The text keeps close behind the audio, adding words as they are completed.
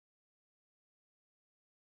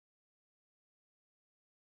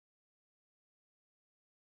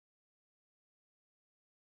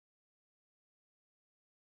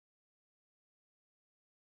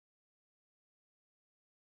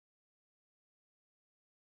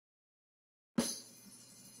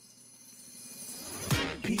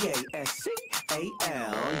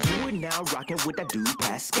Pascal. You are now rocking with that dude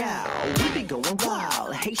Pascal. We be going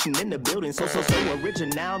wild, Haitian in the building, so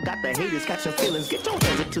original. Got the haters catching feelings. Get your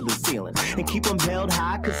hands up to the ceiling and keep them held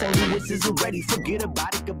high, cause St. Louis isn't ready. Forget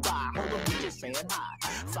about it, goodbye. Hold on, we just saying hi.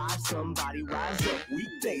 Five somebody, rise up.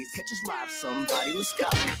 Weekdays, catch us live, somebody. Let's go.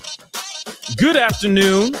 Good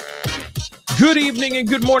afternoon, good evening, and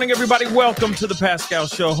good morning, everybody. Welcome to the Pascal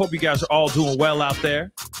Show. Hope you guys are all doing well out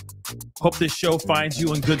there. Hope this show finds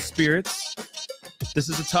you in good spirits. This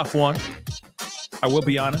is a tough one. I will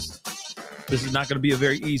be honest. This is not going to be a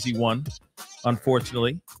very easy one,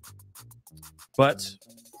 unfortunately. But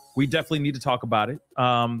we definitely need to talk about it.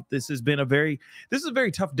 This is a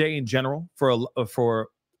very tough day in general for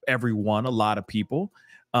everyone, a lot of people,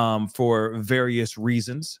 for various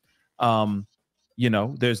reasons.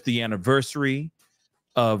 There's the anniversary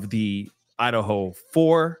of the Idaho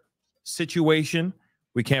 4 situation.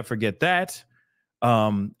 We can't forget that.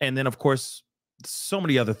 And then, of course, so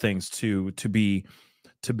many other things to be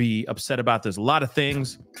upset about. There's a lot of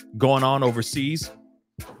things going on overseas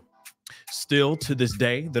still to this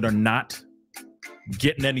day that are not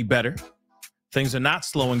getting any better. Things are not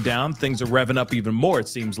slowing down. Things are revving up even more, it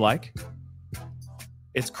seems like.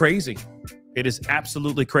 It's crazy. It is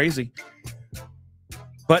absolutely crazy.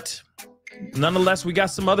 But nonetheless, we got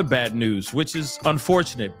some other bad news, which is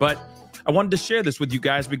unfortunate. But I wanted to share this with you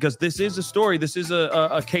guys because this is a story. This is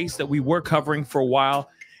a case that we were covering for a while,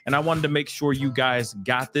 and I wanted to make sure you guys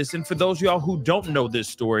got this. And for those of y'all who don't know this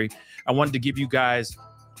story, I wanted to give you guys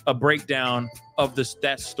a breakdown of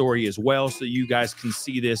that story as well, so you guys can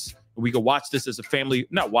see this. We can watch this as a family,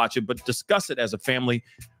 not watch it, but discuss it as a family,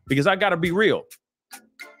 because I got to be real.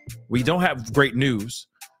 We don't have great news,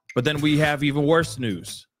 but then we have even worse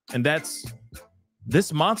news, and that's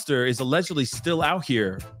this monster is allegedly still out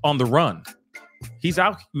here on the run. He's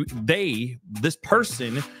out. This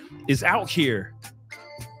person is out here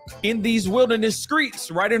in these wilderness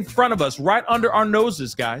streets right in front of us, right under our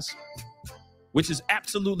noses, guys, which is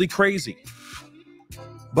absolutely crazy.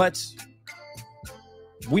 But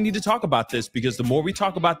we need to talk about this because the more we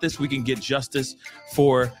talk about this, we can get justice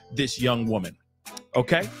for this young woman.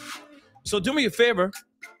 Okay? So do me a favor.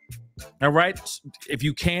 All right. If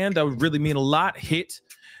you can, that would really mean a lot. Hit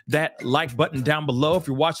that like button down below. If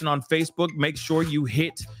you're watching on Facebook, make sure you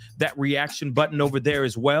hit that reaction button over there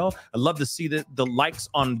as well. I'd love to see the likes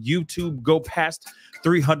on YouTube go past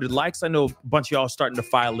 300 likes. I know a bunch of y'all starting to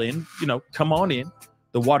file in. Come on in.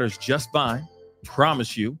 The water's just fine.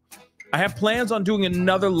 Promise you. I have plans on doing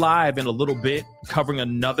another live in a little bit, covering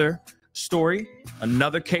another story,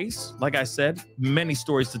 another case. Like I said, many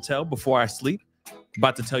stories to tell before I sleep.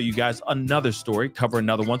 About to tell you guys another story, cover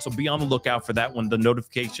another one. So be on the lookout for that when the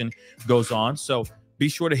notification goes on. So be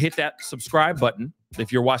sure to hit that subscribe button. If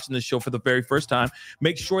you're watching this show for the very first time,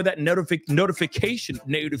 make sure that notification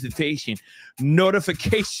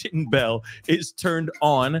bell is turned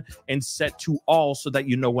on and set to all so that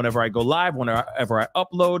you know whenever I go live, whenever I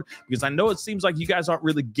upload, because I know it seems like you guys aren't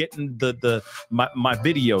really getting my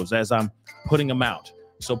videos as I'm putting them out.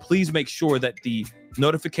 So please make sure that the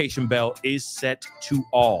notification bell is set to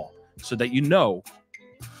all so that you know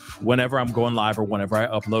whenever I'm going live or whenever I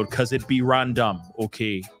upload, because it be random.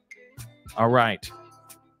 Okay. All right.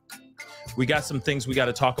 We got some things we got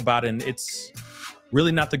to talk about, and it's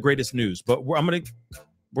really not the greatest news, but we're going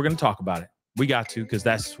to talk about it. We got to, because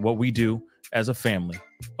that's what we do as a family.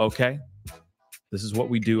 Okay. This is what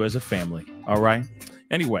we do as a family. All right.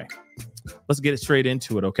 Anyway, let's get it straight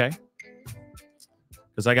into it. Okay.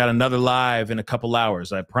 Because I got another live in a couple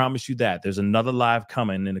hours. I promise you that. There's another live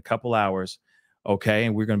coming in a couple hours. Okay.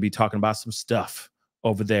 And we're going to be talking about some stuff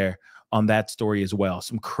over there on that story as well.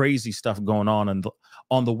 Some crazy stuff going on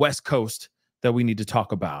the West Coast that we need to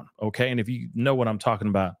talk about. Okay. And if you know what I'm talking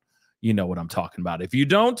about, you know what I'm talking about. If you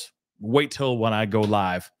don't, wait till when I go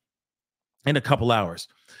live in a couple hours.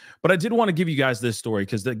 But I did want to give you guys this story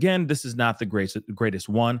because, again, this is not the greatest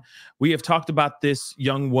one. We have talked about this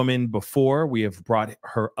young woman before. We have brought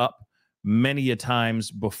her up many a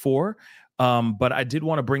times before. But I did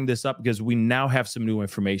want to bring this up because we now have some new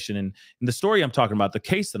information. And the story I'm talking about, the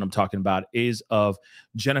case that I'm talking about, is of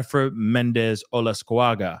Jennifer Mendez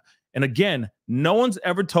Olascoaga. And again, no one's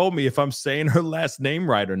ever told me if I'm saying her last name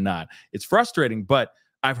right or not. It's frustrating, but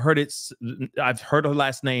I've heard her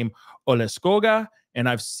last name Olascoaga, and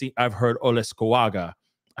I've heard Olascoaga.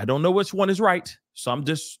 I don't know which one is right, so I'm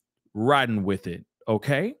just riding with it.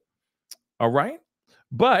 Okay, all right.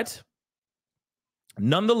 But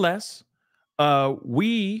nonetheless,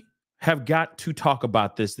 we have got to talk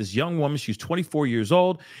about this young woman. She's 24 years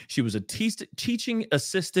old. She was a teaching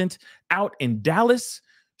assistant out in Dallas.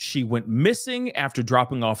 She went missing after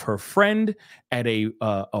dropping off her friend at a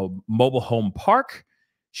mobile home park.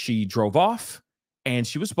 She drove off, and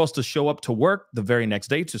she was supposed to show up to work the very next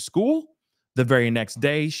day, to school. The very next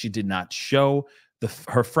day, she did not show.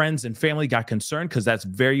 Her friends and family got concerned because that's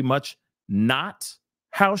very much not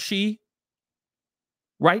how she,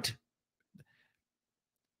 right?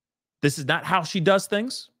 This is not how she does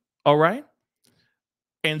things, all right?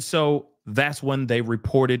 And so that's when they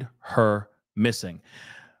reported her missing.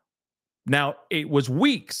 Now, it was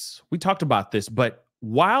weeks. We talked about this, but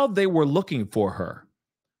while they were looking for her,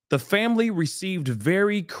 the family received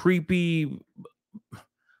very creepy,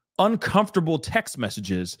 uncomfortable text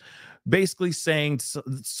messages, basically saying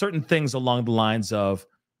certain things along the lines of,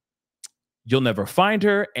 "You'll never find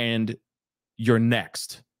her," and "You're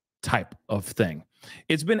next," type of thing.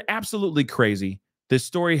 It's been absolutely crazy. This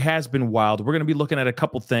story has been wild. We're going to be looking at a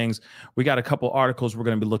couple things. We got a couple articles we're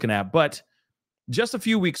going to be looking at, but just a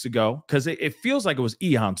few weeks ago, because it feels like it was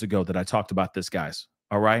eons ago that I talked about this, guys.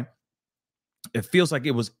 All right. It feels like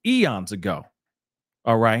it was eons ago.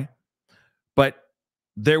 All right. But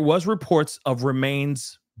there was reports of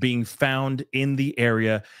remains being found in the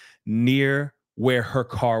area near where her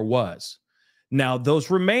car was. Now, those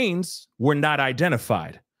remains were not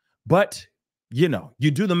identified, but you know,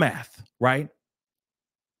 you do the math, right?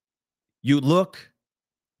 You look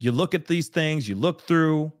at these things, you look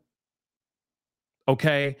through.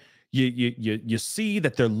 Okay, you see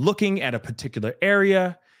that they're looking at a particular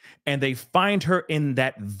area, and they find her in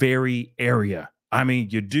that very area. I mean,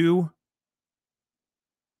 you do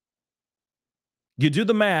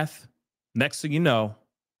the math. Next thing you know,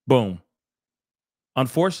 boom.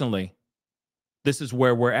 Unfortunately, this is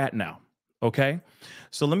where we're at now. Okay,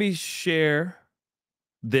 so let me share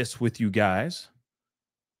this with you guys.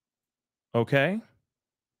 Okay.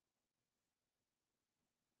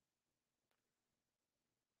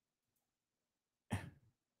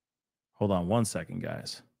 Hold on one second,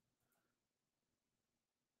 guys.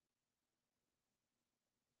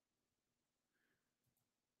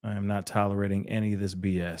 I am not tolerating any of this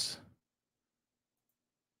BS.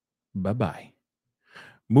 Bye-bye.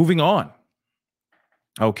 Moving on.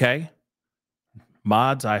 Okay.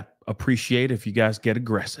 Mods, I appreciate if you guys get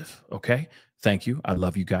aggressive. Okay. Thank you. I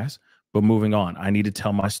love you guys. But moving on, I need to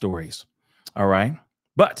tell my stories. All right.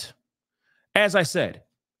 But as I said,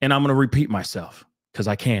 and I'm going to repeat myself because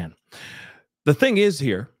I can. The thing is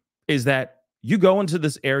here is that you go into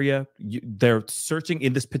this area, they're searching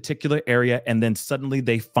in this particular area, and then suddenly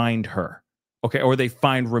they find her. Okay. Or they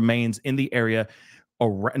find remains in the area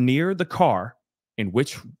near the car in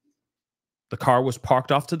which the car was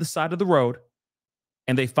parked off to the side of the road.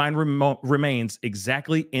 And they find remains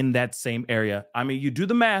exactly in that same area. I mean, you do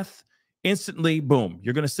the math, instantly, boom,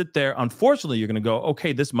 you're going to sit there. Unfortunately, you're going to go,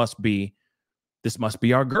 okay, this must be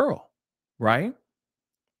our girl, right?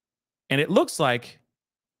 And it looks like,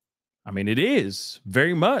 I mean, it is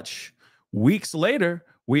very much. Weeks later,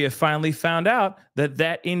 we have finally found out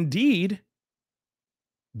that indeed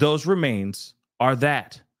those remains are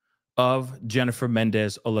that of Jennifer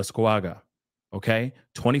Mendez Olascoaga. Okay,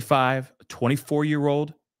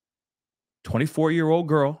 24-year-old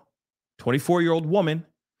girl, 24-year-old woman,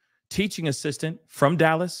 teaching assistant from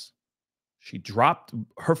Dallas. She dropped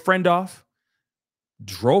her friend off,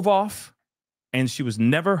 drove off, and she was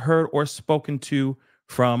never heard or spoken to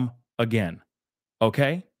from again.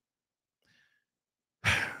 Okay?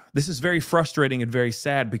 This is very frustrating and very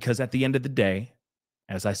sad because at the end of the day,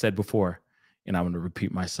 as I said before, and I'm going to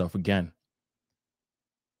repeat myself again,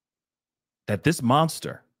 that this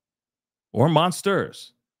monster or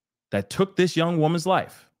monsters that took this young woman's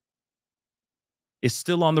life is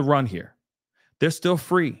still on the run here. They're still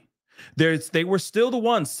free. They were still the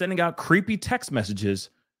ones sending out creepy text messages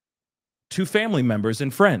to family members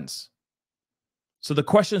and friends. So the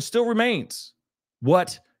question still remains,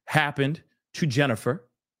 what happened to Jennifer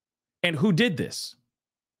and who did this?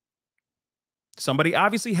 Somebody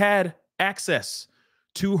obviously had access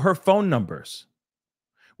to her phone numbers,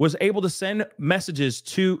 was able to send messages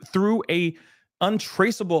through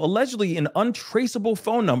allegedly an untraceable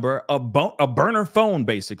phone number, a burner phone,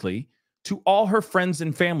 basically, to all her friends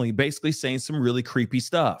and family, basically saying some really creepy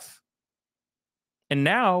stuff. And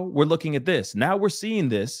now we're looking at this. Now we're seeing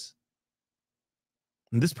this.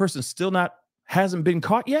 And this person still hasn't been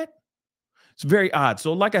caught yet. It's very odd.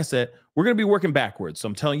 So like I said, we're going to be working backwards. So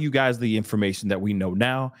I'm telling you guys the information that we know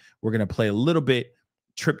now. We're going to play a little bit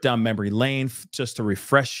trip down memory lane just to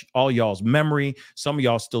refresh all y'all's memory. Some of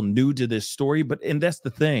y'all still new to this story, and that's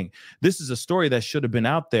the thing. This is a story that should have been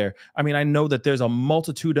out there. I mean, I know that there's a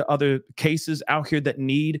multitude of other cases out here that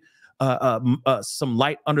need some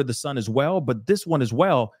light under the sun as well. But this one as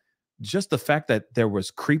well, just the fact that there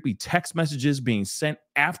was creepy text messages being sent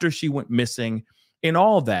after she went missing and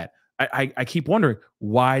all of that. I keep wondering,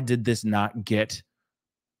 why did this not get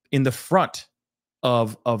in the front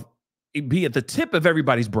of be at the tip of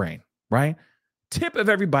everybody's brain, right? Tip of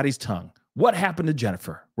everybody's tongue. What happened to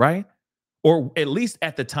Jennifer, right? Or at least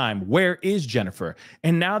at the time, where is Jennifer?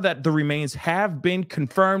 And now that the remains have been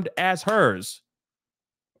confirmed as hers,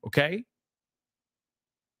 okay,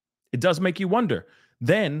 it does make you wonder,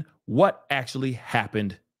 then what actually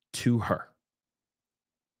happened to her?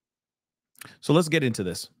 So let's get into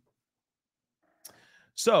this.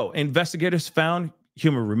 So investigators found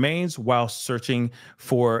human remains while searching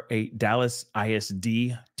for a Dallas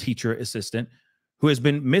ISD teacher assistant who has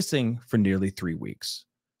been missing for nearly 3 weeks.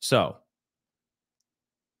 So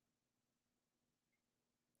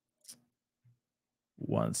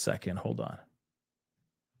one second, hold on.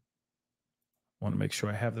 I want to make sure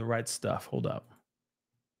I have the right stuff. Hold up.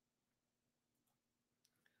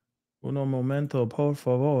 Uno momento, por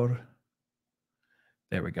favor.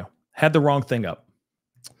 There we go. Had the wrong thing up.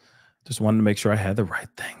 Just wanted to make sure I had the right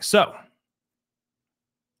thing. So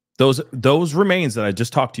those remains that I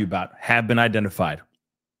just talked to you about have been identified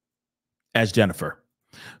as Jennifer.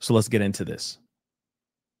 So let's get into this.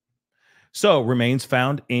 So remains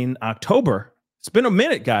found in October. It's been a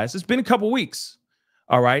minute, guys. It's been a couple weeks.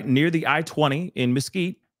 All right. Near the I-20 in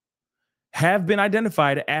Mesquite have been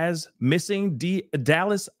identified as missing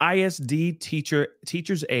Dallas ISD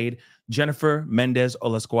teacher's aide Jennifer Mendez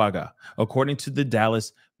Olascoaga, according to the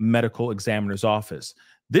Dallas Medical Examiner's Office.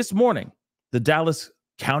 This morning, the Dallas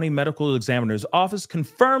County Medical Examiner's Office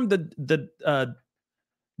confirmed the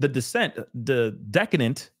decedent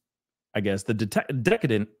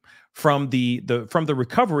from the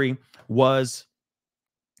recovery was,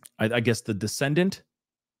 I guess, the descendant.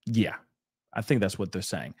 Yeah, I think that's what they're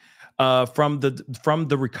saying. From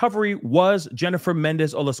the recovery was Jennifer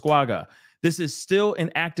Mendez Olascoaga. This is still an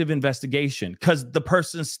active investigation because the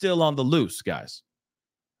person's still on the loose, guys.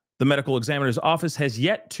 The medical examiner's office has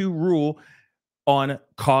yet to rule on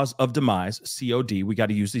cause of demise, COD. We got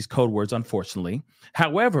to use these code words, unfortunately.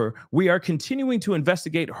 However, we are continuing to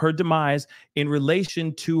investigate her demise in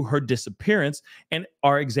relation to her disappearance and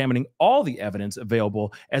are examining all the evidence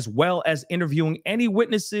available, as well as interviewing any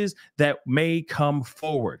witnesses that may come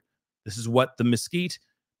forward. This is what the Mesquite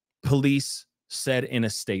police said in a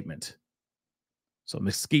statement. So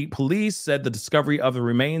Mesquite police said the discovery of the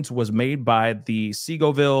remains was made by the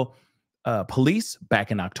Segoville police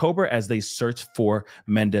back in October as they searched for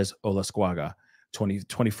Mendez Olascoaga.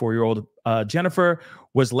 24-year-old Jennifer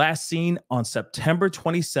was last seen on September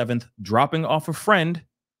 27th dropping off a friend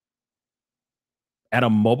at a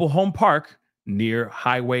mobile home park near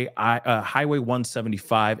Highway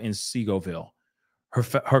 175 in Segoville.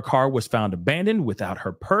 Her car was found abandoned without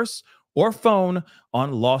her purse or phone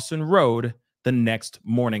on Lawson Road the next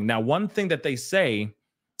morning. Now, one thing that they say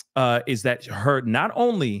is that not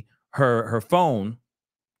only her phone,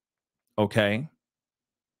 okay,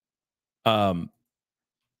 apparently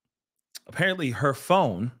her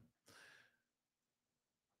phone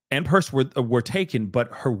and purse were taken,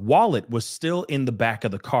 but her wallet was still in the back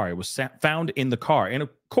of the car. It was found in the car, and of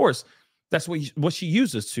course, that's what she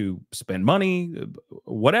uses to spend money,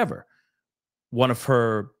 whatever. One of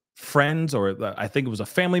her friends, or I think it was a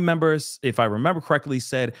family member, if I remember correctly,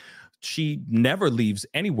 said she never leaves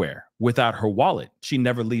anywhere without her wallet. She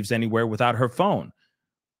never leaves anywhere without her phone.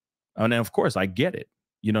 And of course, I get it.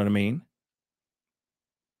 You know what I mean?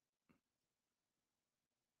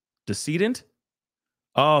 Decedent?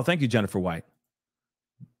 Oh, thank you, Jennifer White.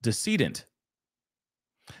 Decedent.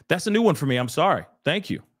 That's a new one for me. I'm sorry. Thank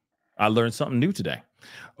you. I learned something new today.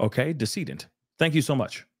 Okay, decedent. Thank you so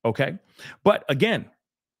much. Okay. But again,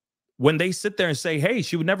 when they sit there and say, hey,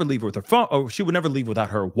 she would never leave with her phone, or she would never leave without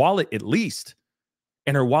her wallet at least,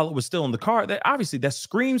 and her wallet was still in the car, that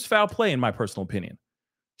screams foul play in my personal opinion.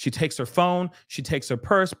 She takes her phone, she takes her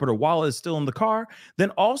purse, but her wallet is still in the car. Then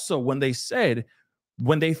also when they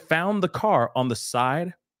found the car on the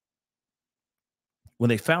side,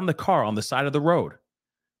 of the road,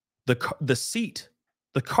 the seat,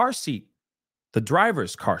 the car seat, the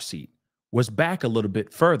driver's car seat was back a little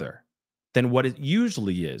bit further than what it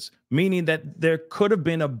usually is, meaning that there could have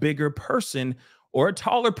been a bigger person or a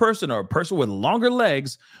taller person or a person with longer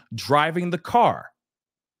legs driving the car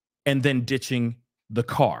and then ditching the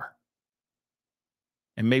car.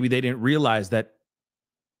 And maybe they didn't realize that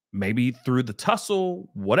maybe through the tussle,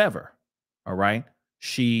 whatever, all right,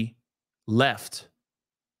 she left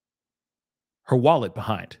her wallet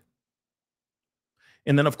behind.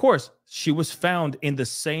 And then, of course, she was found in the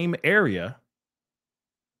same area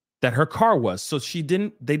that her car was. So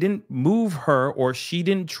they didn't move her, or she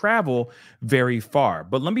didn't travel very far.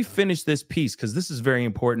 But let me finish this piece because this is very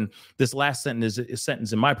important. This last sentence,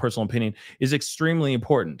 in my personal opinion, is extremely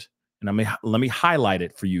important. And let me highlight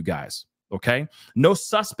it for you guys. Okay. No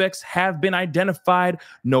suspects have been identified.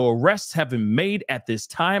 No arrests have been made at this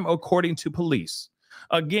time, according to police.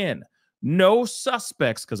 Again, no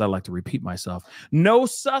suspects, because I like to repeat myself, no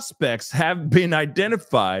suspects have been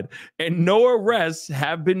identified and no arrests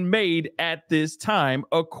have been made at this time,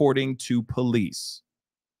 according to police.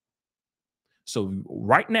 So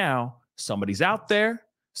right now, somebody's out there,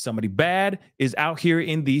 somebody bad is out here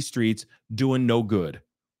in these streets doing no good,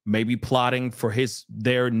 maybe plotting for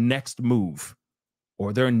their next move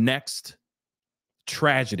or their next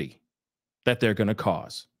tragedy that they're going to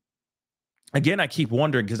cause. Again, I keep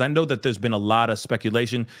wondering, because I know that there's been a lot of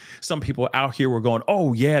speculation. Some people out here were going,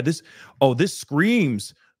 "Oh yeah, this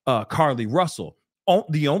screams Carlee Russell."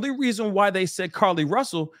 The only reason why they said Carlee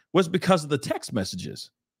Russell was because of the text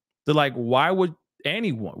messages. They're like, why would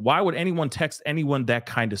anyone text anyone that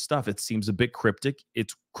kind of stuff? It seems a bit cryptic.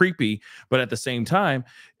 It's creepy, but at the same time,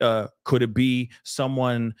 could it be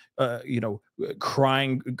someone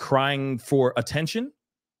crying for attention?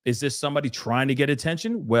 Is this somebody trying to get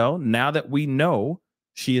attention? Well, now that we know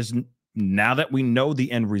the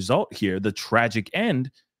end result here, the tragic end,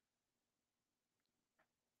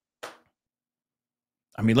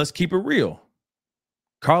 I mean, let's keep it real.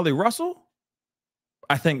 Carlee Russell?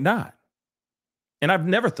 I think not. And I've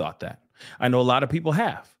never thought that. I know a lot of people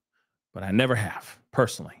have, but I never have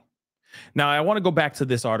personally. Now, I want to go back to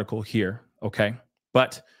this article here, okay?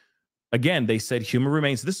 But again, they said human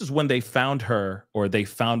remains. This is when they found her, or they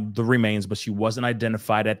found the remains, but she wasn't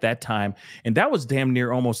identified at that time. And that was damn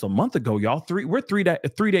near almost a month ago, y'all. We're 3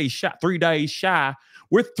 days shy. 3 days shy.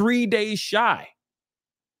 We're 3 days shy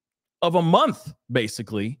of a month,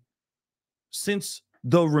 basically, since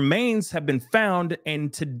the remains have been found.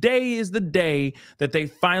 And today is the day that they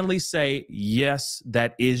finally say, yes,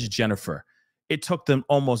 that is Jennifer. It took them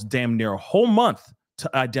almost damn near a whole month to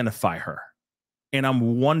identify her. And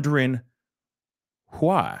I'm wondering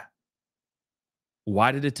why.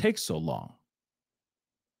 Why did it take so long?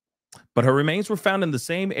 But her remains were found in the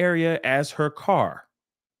same area as her car,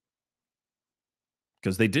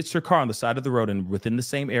 because they ditched her car on the side of the road, and within the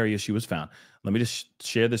same area she was found. Let me just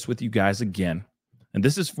share this with you guys again. And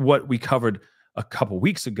this is what we covered a couple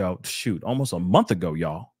weeks ago. Shoot, almost a month ago,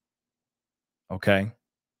 y'all. Okay.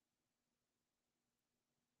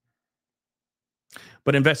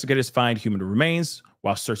 But investigators find human remains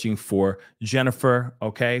while searching for Jennifer,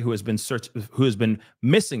 okay, who has been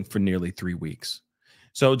missing for nearly 3 weeks.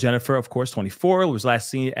 So Jennifer, of course, 24, was last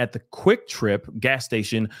seen at the Quik Trip gas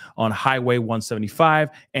station on Highway 175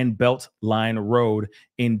 and Beltline Road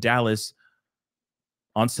in Dallas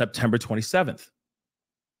on September 27th.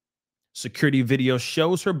 Security video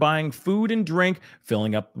shows her buying food and drink,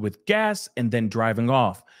 filling up with gas, and then driving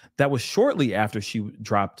off. That was shortly after she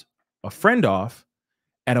dropped a friend off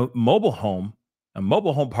at a mobile home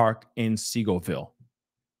park in Seagoville.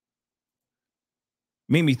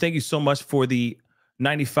 Mimi, thank you so much for the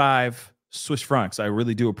 95 Swiss francs. I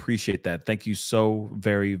really do appreciate that. Thank you so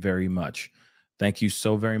very, very much. Thank you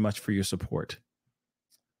so very much for your support.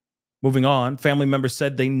 Moving on, family members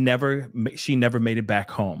said she never made it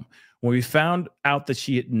back home. When we found out that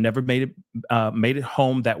she had never made it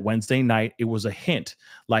home that Wednesday night, it was a hint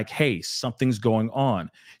like, hey, something's going on.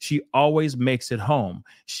 She always makes it home.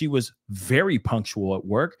 She was very punctual at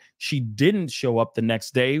work. She didn't show up the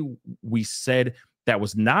next day. We said that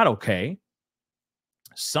was not okay.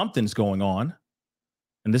 Something's going on.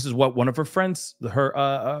 And this is what one of her friends,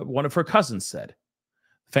 one of her cousins said.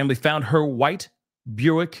 Family found her white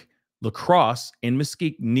Buick LaCrosse in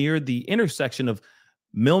Mesquite near the intersection of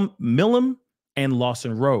Millam and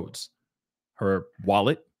Lawson Roads. Her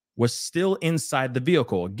wallet was still inside the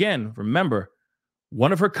vehicle. Again, remember,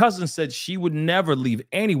 one of her cousins said she would never leave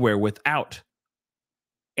anywhere without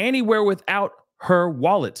her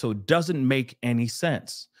wallet. So it doesn't make any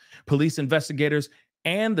sense. Police investigators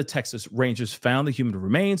and the Texas Rangers found the human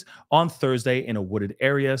remains on Thursday in a wooded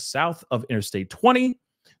area south of Interstate 20,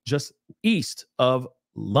 just east of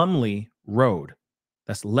Lumley Road.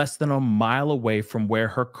 That's less than a mile away from where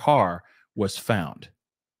her car was found.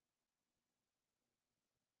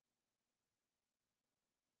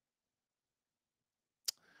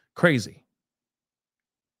 Crazy.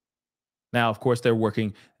 Now, of course,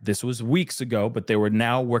 this was weeks ago, but they were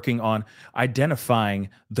now working on identifying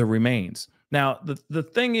the remains. Now, the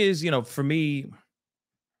thing is, for me,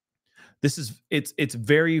 it's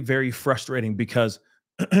very, very frustrating because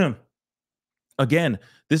Again,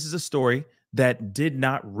 this is a story that did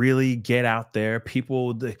not really get out there.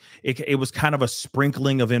 It was kind of a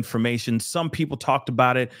sprinkling of information. Some people talked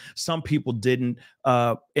about it, some people didn't.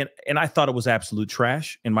 And I thought it was absolute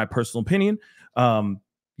trash, in my personal opinion.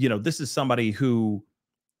 This is somebody who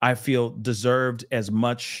I feel deserved as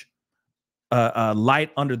much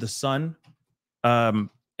light under the sun,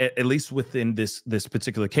 at least within this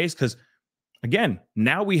particular case. Because again,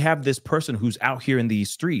 now we have this person who's out here in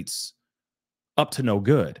these streets up to no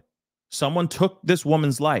good. Someone took this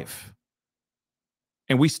woman's life,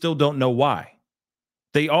 and we still don't know why.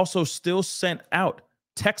 They also still sent out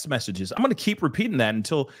text messages. I'm going to keep repeating that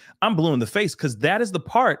until I'm blue in the face, because that is the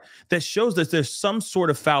part that shows that there's some sort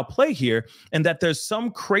of foul play here, and that there's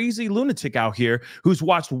some crazy lunatic out here who's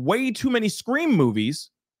watched way too many Scream movies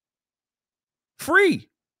free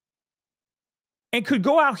and could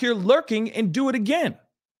go out here lurking and do it again.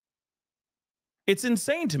 It's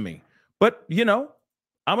insane to me. But,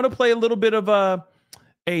 I'm going to play a little bit of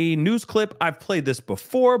a news clip. I've played this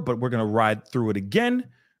before, but we're going to ride through it again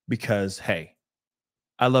because, hey,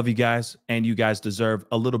 I love you guys, and you guys deserve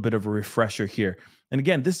a little bit of a refresher here. And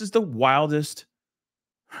again, this is the wildest,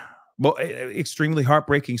 extremely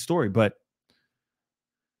heartbreaking story, but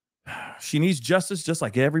she needs justice just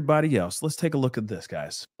like everybody else. Let's take a look at this,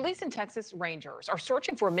 guys. Police and Texas Rangers are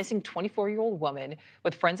searching for a missing 24-year-old woman,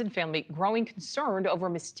 with friends and family growing concerned over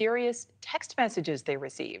mysterious text messages they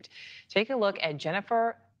received. Take a look at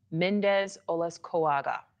Jennifer Mendez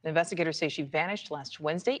Olascoaga. Investigators say she vanished last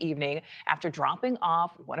Wednesday evening after dropping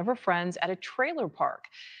off one of her friends at a trailer park.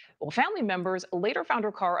 Well, family members later found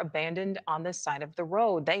her car abandoned on the side of the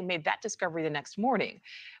road. They made that discovery the next morning,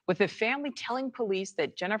 with the family telling police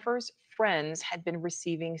that Jennifer's friends had been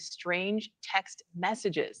receiving strange text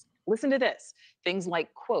messages. Listen to this. Things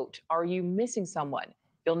like, quote, "Are you missing someone?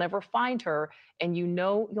 You'll never find her, and you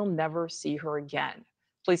know you'll never see her again."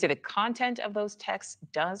 Police say the content of those texts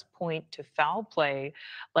does point to foul play.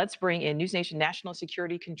 Let's bring in News Nation national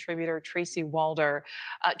security contributor Tracy Walder.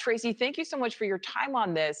 Tracy, thank you so much for your time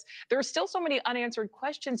on this. There are still so many unanswered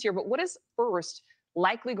questions here, but what is first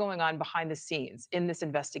likely going on behind the scenes in this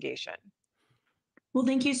investigation? Well,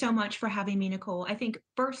 thank you so much for having me, Nicole. I think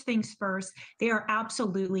first things first, they are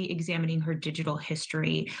absolutely examining her digital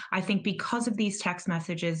history. I think because of these text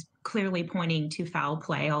messages clearly pointing to foul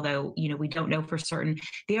play, although, we don't know for certain,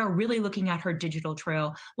 they are really looking at her digital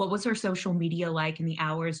trail. What was her social media like in the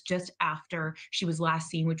hours just after she was last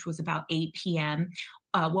seen, which was about 8 p.m.?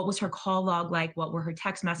 What was her call log like? What were her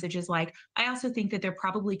text messages like? I also think that they're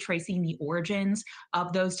probably tracing the origins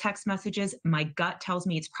of those text messages. My gut tells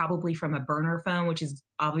me it's probably from a burner phone, which is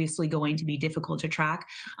obviously going to be difficult to track.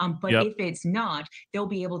 But if it's not, they'll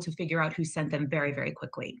be able to figure out who sent them very, very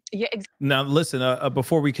quickly. Yeah. Now, listen,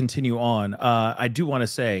 before we continue on, I do want to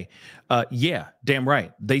say, yeah, damn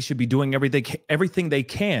right. They should be doing everything they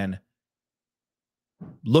can,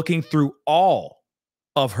 looking through all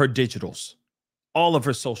of her digitals, all of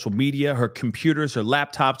her social media, her computers, her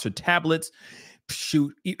laptops, her tablets.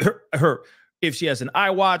 Shoot, her if she has an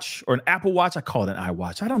iWatch or an Apple Watch. I call it an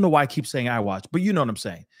iWatch. I don't know why I keep saying iWatch, but you know what I'm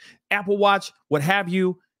saying. Apple Watch, what have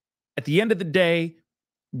you. At the end of the day,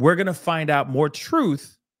 we're going to find out more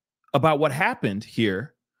truth about what happened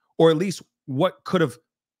here, or at least what could have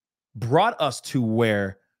brought us to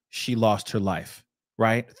where she lost her life,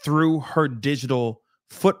 right? Through her digital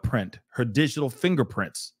footprint, her digital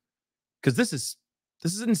fingerprints. Because this is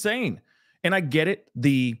insane. And I get it,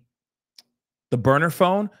 the burner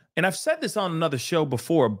phone, and I've said this on another show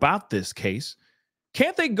before about this case.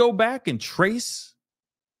 Can't they go back and trace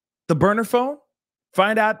the burner phone?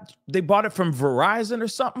 Find out they bought it from Verizon or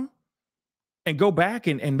something, and go back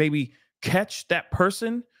and maybe catch that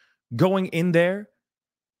person going in there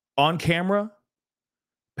on camera,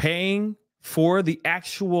 paying for the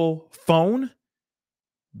actual phone?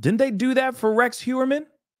 Didn't they do that for Rex Heuermann?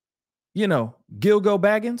 Gilgo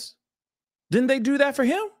Baggins? Didn't they do that for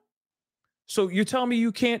him? So you're telling me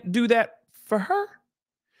you can't do that for her?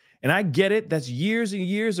 And I get it. That's years and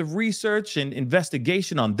years of research and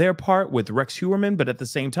investigation on their part with Rex Heuermann. But at the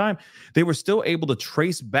same time, they were still able to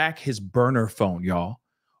trace back his burner phone, y'all,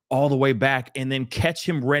 all the way back, and then catch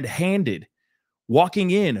him red-handed,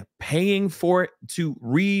 walking in, paying for it to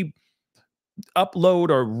re-upload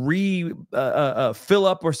or fill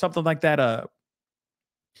up or something like that,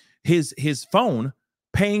 his phone,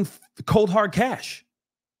 paying cold hard cash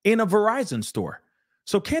in a Verizon store.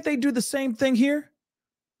 So can't they do the same thing here?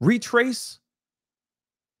 Retrace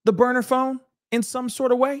the burner phone in some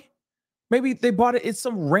sort of way? Maybe they bought it at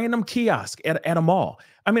some random kiosk at a mall.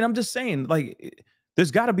 I mean, I'm just saying, like, there's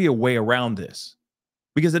got to be a way around this.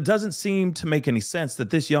 because it doesn't seem to make any sense that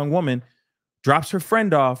this young woman drops her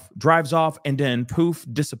friend off, drives off, and then poof,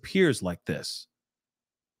 disappears like this.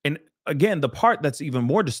 And again, the part that's even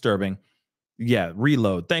more disturbing, yeah,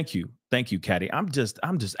 reload. Thank you. Thank you, Caddy. I'm just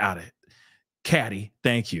out of it. Caddy,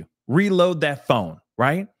 thank you. Reload that phone,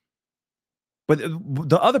 right? But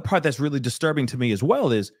the other part that's really disturbing to me as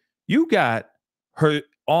well is you got her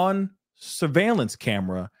on surveillance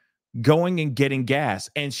camera going and getting gas,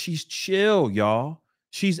 and she's chill, y'all.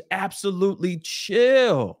 She's absolutely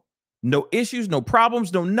chill. No issues, no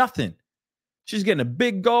problems, no nothing. She's getting a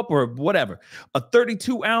big gulp or whatever. A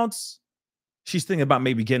 32 ounce. She's thinking about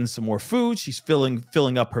maybe getting some more food. She's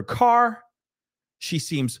filling up her car. She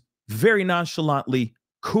seems very nonchalantly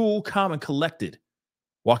cool, calm, and collected,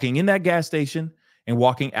 walking in that gas station and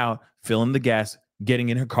walking out, filling the gas, getting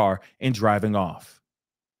in her car, and driving off.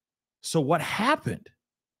 So what happened?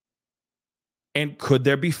 And could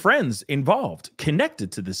there be friends involved,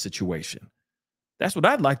 connected to this situation? That's what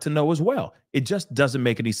I'd like to know as well. It just doesn't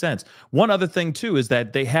make any sense. One other thing, too, is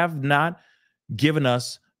that they have not given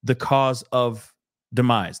us the cause of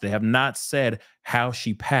demise. They have not said how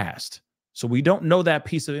she passed. So we don't know that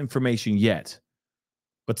piece of information yet.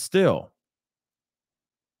 But still,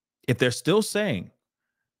 if they're still saying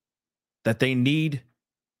that they need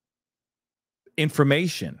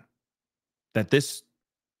information, that this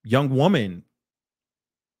young woman,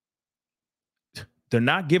 they're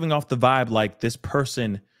not giving off the vibe like this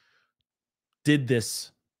person did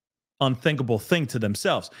this unthinkable thing to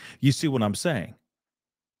themselves. You see what I'm saying?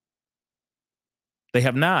 They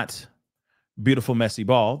have not, beautiful messy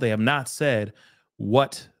ball, they have not said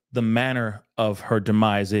what the manner of her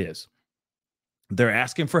demise is. They're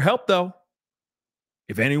asking for help, though.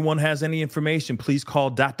 If anyone has any information, please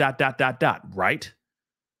call ... right?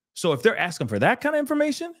 So if they're asking for that kind of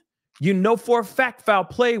information, you know for a fact foul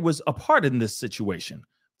play was a part in this situation.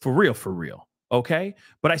 For real, okay?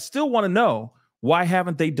 But I still want to know, why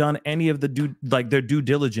haven't they done any of their due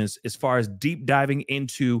diligence as far as deep diving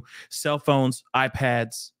into cell phones,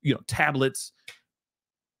 iPads, tablets,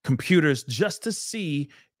 computers, just to see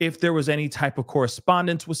if there was any type of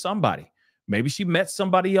correspondence with somebody? Maybe she met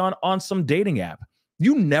somebody on some dating app.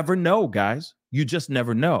 You never know, guys. You just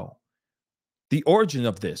never know. The origin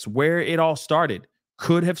of this, where it all started,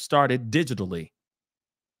 could have started digitally.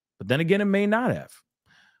 But then again, it may not have.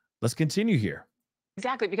 Let's continue here.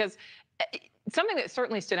 Exactly, because something that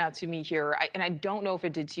certainly stood out to me here, and I don't know if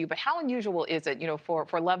it did to you, but how unusual is it, for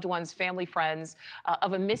loved ones, family, friends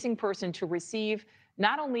of a missing person to receive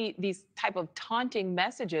not only these type of taunting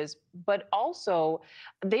messages, but also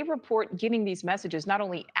they report getting these messages not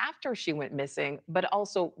only after she went missing, but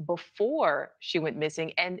also before she went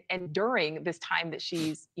missing and during this time that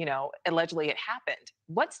she's, allegedly it happened.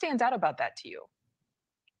 What stands out about that to you?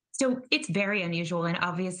 So it's very unusual, and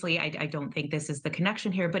obviously, I don't think this is the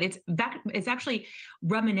connection here, but it's actually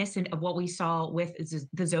reminiscent of what we saw with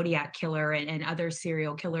the Zodiac killer and other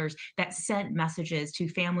serial killers that sent messages to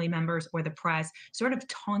family members or the press, sort of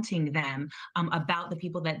taunting them about the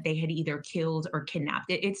people that they had either killed or kidnapped.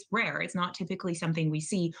 It's rare; it's not typically something we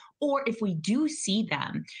see, or if we do see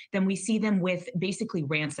them, then we see them with basically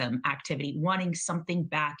ransom activity, wanting something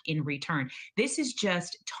back in return. This is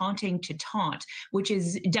just taunting to taunt, which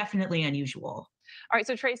is definitely unusual. All right,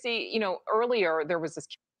 so Tracy, earlier there was this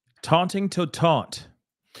taunting to taunt.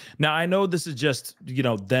 Now I know this is just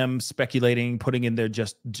them speculating, putting in their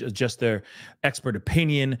just their expert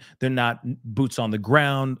opinion. They're not boots on the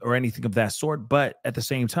ground or anything of that sort. But at the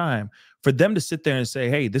same time, for them to sit there and say,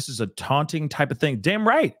 "Hey, this is a taunting type of thing," damn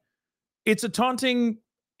right, it's a taunting.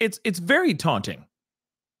 It's very taunting.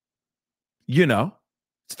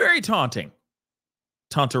 It's very taunting,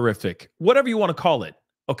 taunterific, whatever you want to call it.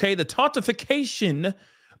 Okay, the tauntification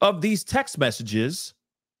of these text messages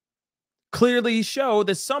clearly show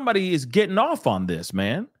that somebody is getting off on this,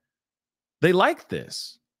 man. They like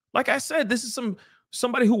this. Like I said, this is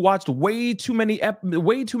somebody who watched way too many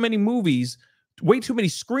movies, way too many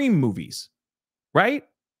Scream movies, right?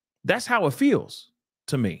 That's how it feels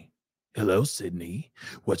to me. Hello, Sydney.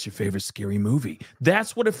 What's your favorite scary movie?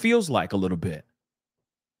 That's what it feels like a little bit.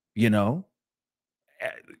 You're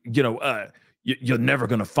never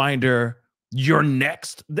going to find her. You're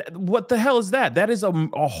next. What the hell is that? That is a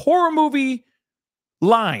horror movie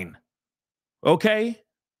line. Okay?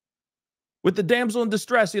 With the damsel in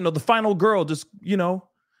distress, the final girl just, you know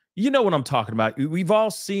what I'm talking about. We've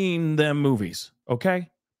all seen them movies.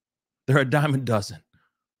 Okay? They're a dime a dozen.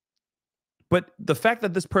 But the fact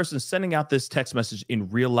that this person is sending out this text message in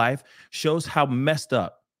real life shows how messed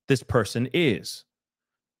up this person is.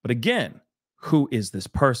 But again, who is this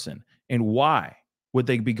person? And why would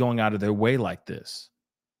they be going out of their way like this?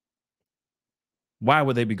 Why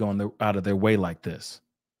would they be going out of their way like this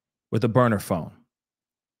with a burner phone?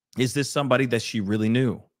 Is this somebody that she really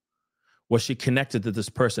knew? Was she connected to this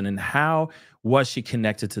person? And how was she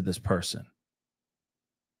connected to this person?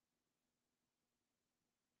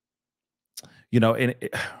 You know,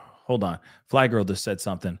 hold on. Fly Girl just said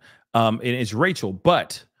something. And it's Rachel,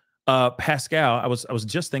 but Pascal, I was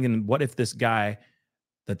just thinking, what if this guy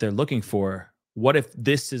that they're looking for, what if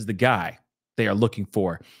this is the guy they are looking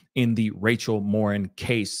for in the Rachel Morin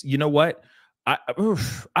case? You know what? I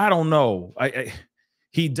don't know.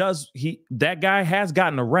 That guy has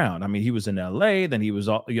gotten around. I mean, he was in LA, then he was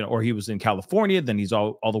or he was in California, then he's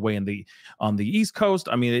all the way on the East Coast.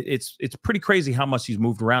 I mean, it's pretty crazy how much he's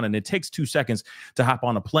moved around, and it takes 2 seconds to hop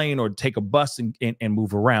on a plane or take a bus and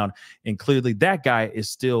move around. And clearly that guy is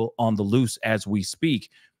still on the loose as we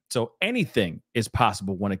speak. So anything is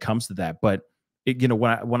possible when it comes to that. But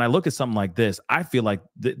when I look at something like this, I feel like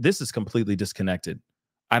this is completely disconnected.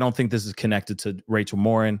 I don't think this is connected to Rachel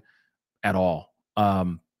Morin at all.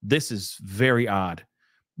 This is very odd.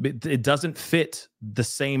 It doesn't fit the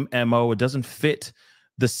same MO. It doesn't fit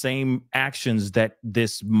the same actions that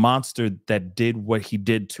this monster that did what he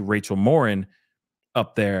did to Rachel Morin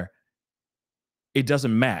up there. It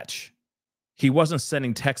doesn't match. He wasn't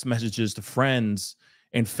sending text messages to friends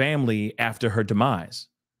and family after her demise,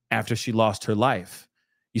 after she lost her life.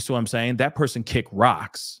 You see what I'm saying? That person kicked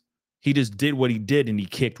rocks. He just did what he did, and he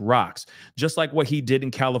kicked rocks. Just like what he did in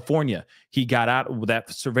California. He got out with that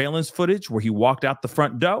surveillance footage where he walked out the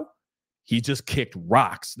front door. He just kicked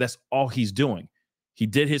rocks. That's all he's doing. He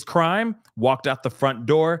did his crime, walked out the front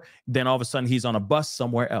door, then all of a sudden he's on a bus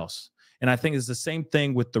somewhere else. And I think it's the same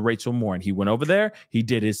thing with the Rachel Morin. He went over there, he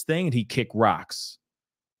did his thing, and he kicked rocks.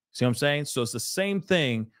 See what I'm saying? So it's the same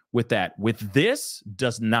thing with that. With this,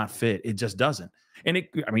 does not fit. It just doesn't. And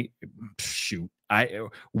shoot.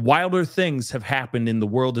 Wilder things have happened in the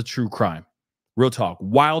world of true crime. Real talk.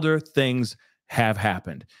 Wilder things have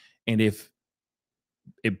happened. And if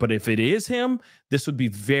it is him, this would be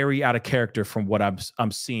very out of character from what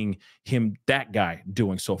I'm seeing that guy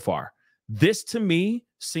doing so far. This to me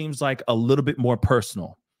seems like a little bit more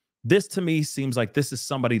personal. This to me seems like this is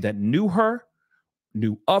somebody that knew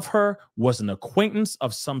of her, was an acquaintance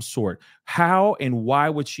of some sort. How and why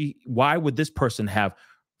would this person have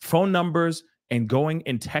phone numbers and going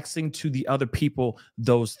and texting to the other people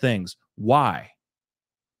those things? Why?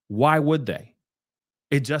 Why would they?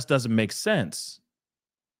 It just doesn't make sense.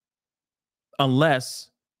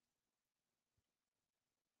 Unless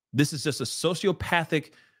this is just a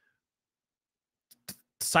sociopathic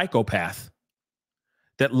psychopath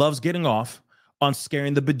that loves getting off on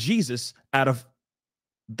scaring the bejesus out of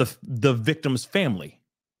the victim's family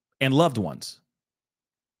and loved ones.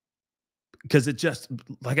 Because it just,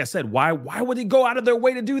 like I said, why would he go out of their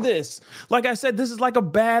way to do this? Like I said, this is like a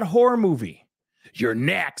bad horror movie. You're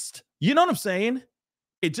next. You know what I'm saying?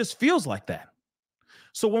 It just feels like that.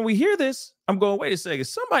 So when we hear this, I'm going, wait a second,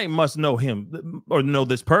 somebody must know him or know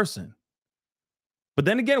this person. But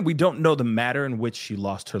then again, we don't know the matter in which she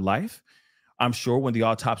lost her life. I'm sure when the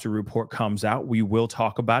autopsy report comes out, we will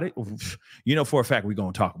talk about it. You know, for a fact, we're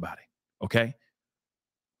going to talk about it. Okay?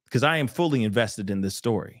 Because I am fully invested in this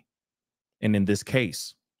story and in this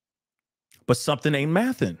case. But something ain't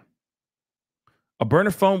mathing. A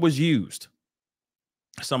burner phone was used.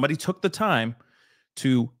 Somebody took the time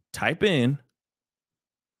to type in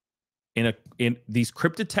these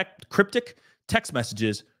cryptic text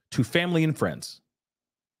messages to family and friends.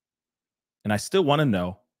 And I still want to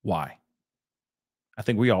know why. I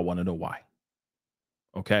think we all want to know why.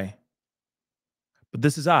 Okay? But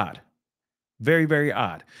this is odd. Very, very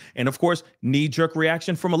odd. And of course, knee-jerk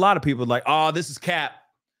reaction from a lot of people like, oh, this is cap.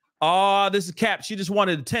 Oh, this is cap. She just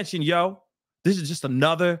wanted attention, yo. This is just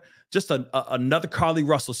another Carly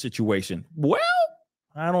Russell situation. Well,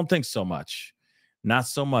 I don't think so much. Not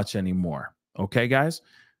so much anymore. Okay, guys?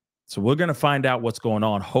 So we're going to find out what's going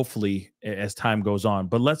on, hopefully, as time goes on.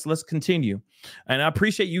 But let's continue. And I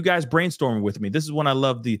appreciate you guys brainstorming with me. This is when I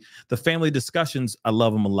love the family discussions. I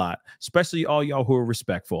love them a lot, especially all y'all who are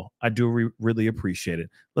respectful. I do really appreciate it.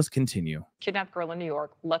 Let's continue. Kidnapped girl in New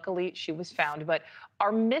York. Luckily, she was found. But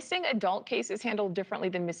are missing adult cases handled differently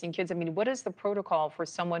than missing kids? I mean, what is the protocol for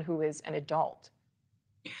someone who is an adult?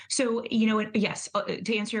 So, yes,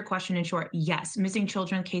 to answer your question in short, yes, missing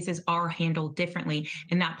children cases are handled differently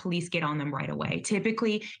in that police get on them right away.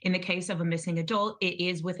 Typically, in the case of a missing adult, it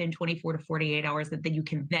is within 24 to 48 hours that you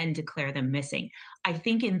can then declare them missing. I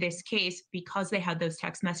think in this case, because they had those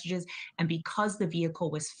text messages and because the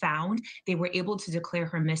vehicle was found, they were able to declare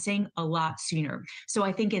her missing a lot sooner. So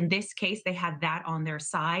I think in this case, they had that on their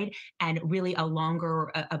side and really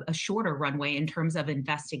a shorter runway in terms of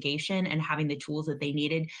investigation and having the tools that they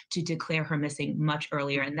needed to declare her missing much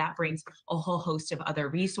earlier. And that brings a whole host of other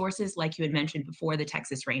resources, like you had mentioned before, the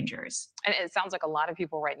Texas Rangers. And it sounds like a lot of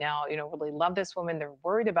people right now, really love this woman. They're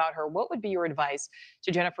worried about her. What would be your advice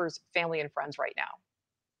to Jennifer's family and friends right now?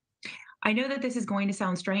 I know that this is going to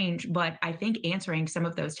sound strange, but I think answering some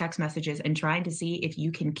of those text messages and trying to see if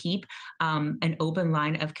you can keep an open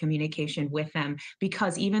line of communication with them,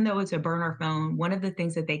 because even though it's a burner phone, one of the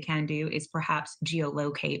things that they can do is perhaps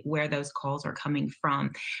geolocate where those calls are coming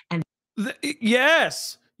from. And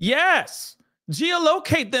yes,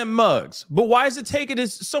 geolocate them mugs. But why is it taking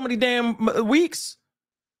us so many damn weeks?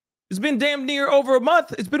 It's been damn near over a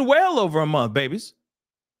month. It's been well over a month, babies.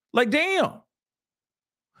 Like, damn.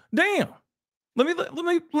 Let me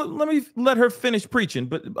let her finish preaching.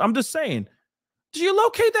 But I'm just saying,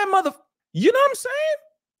 geolocate that mother. You know what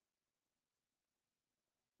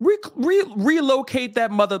I'm saying? Relocate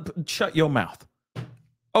that mother. Shut your mouth.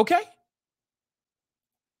 Okay.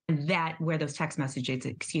 that where those text messages,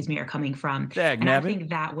 are coming from. Dag and I nabbit. think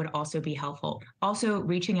that would also be helpful. Also,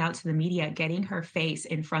 reaching out to the media, getting her face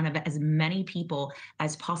in front of as many people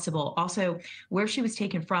as possible. Also, where she was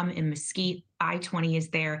taken from in Mesquite, I-20 is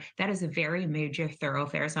there. That is a very major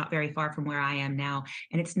thoroughfare. It's not very far from where I am now.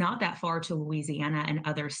 And it's not that far to Louisiana and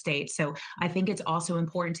other states. So I think it's also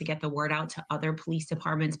important to get the word out to other police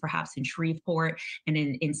departments, perhaps in Shreveport and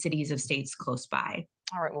in cities of states close by.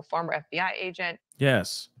 All right. Well, former FBI agent.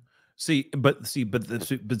 Yes. But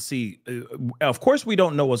of course we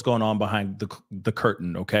don't know what's going on behind the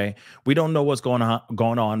curtain. Okay, we don't know what's going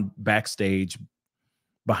on backstage,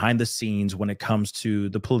 behind the scenes when it comes to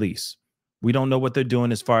the police. We don't know what they're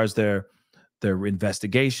doing as far as their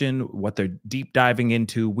investigation, what they're deep diving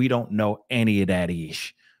into. We don't know any of that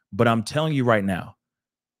ish. But I'm telling you right now,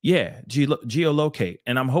 yeah, geolocate,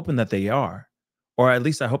 and I'm hoping that they are, or at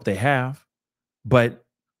least I hope they have. But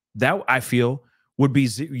that, I feel, would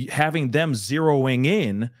be having them zeroing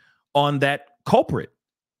in on that culprit,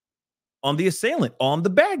 on the assailant, on the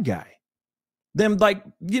bad guy. Them, like,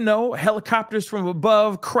 helicopters from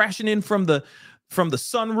above crashing in from the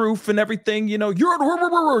sunroof and everything, you're,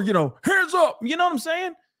 hands up. You know what I'm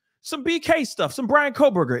saying? Some BK stuff, some Brian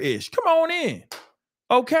Koberger-ish. Come on in.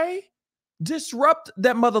 Okay? Disrupt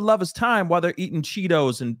that mother lover's time while they're eating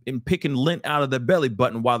Cheetos and picking lint out of their belly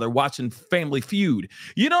button while they're watching Family Feud.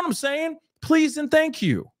 You know what I'm saying? Please and thank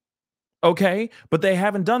you. Okay? But they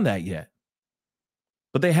haven't done that yet.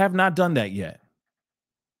 But they have not done that yet.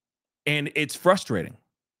 And it's frustrating.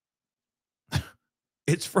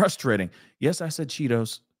 It's frustrating. Yes, I said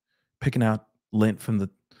Cheetos, picking out lint from the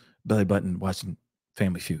belly button, watching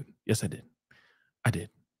Family Feud. Yes, I did. I did.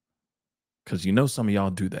 Because some of y'all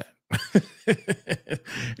do that.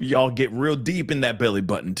 Y'all get real deep in that belly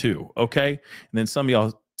button too, okay? And then some of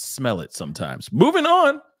y'all smell it sometimes. Moving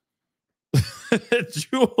on.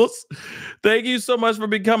 Jules, thank you so much for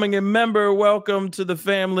becoming a member. Welcome to the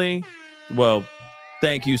family. Well,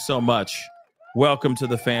 thank you so much. Welcome to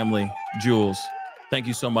the family, Jules. Thank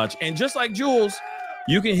you so much. And just like Jules,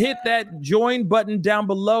 you can hit that join button down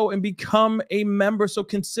below and become a member. So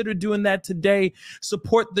consider doing that today.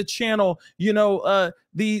 Support the channel.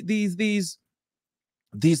 These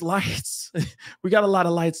lights. We got a lot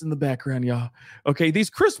of lights in the background, y'all. Okay, these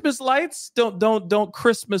Christmas lights don't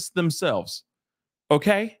Christmas themselves.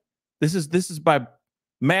 Okay, this is by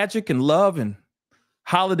magic and love and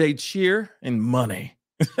holiday cheer and money.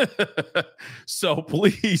 So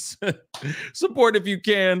please support if you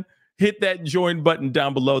can. Hit that join button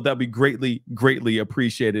down below. That'd be greatly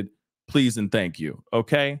appreciated. Please and thank you.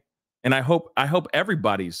 Okay, and I hope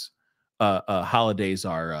everybody's holidays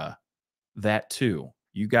are that too.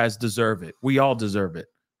 You guys deserve it. We all deserve it.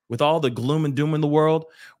 With all the gloom and doom in the world,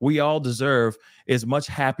 we all deserve as much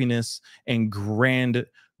happiness and grand,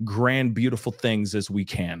 beautiful things as we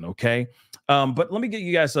can. Okay. But let me get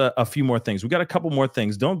you guys a few more things. We got a couple more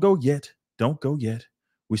things. Don't go yet.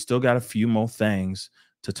 We still got a few more things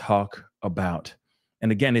to talk about.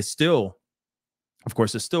 And again, it's still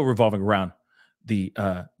revolving around the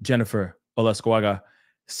Jennifer Olascoaga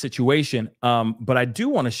situation. But I do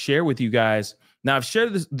want to share with you guys. Now, I've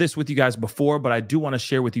shared this with you guys before, but I do want to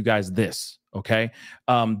share with you guys this. Okay.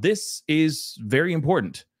 This is very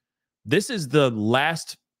important. This is the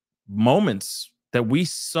last moments that we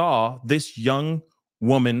saw this young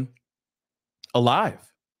woman alive.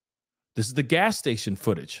 This is the gas station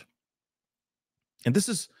footage. And this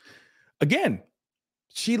is, again,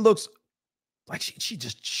 she looks like she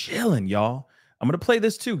just chilling, y'all. I'm going to play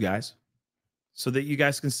this too, guys, so that you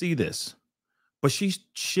guys can see this. But she's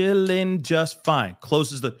chilling just fine.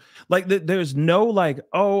 Closes the, like, there's no like,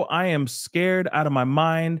 oh, I am scared out of my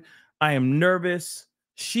mind. I am nervous.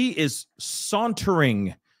 She is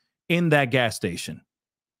sauntering in that gas station.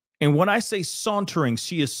 And when I say sauntering,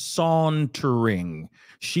 she is sauntering.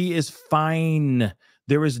 She is fine.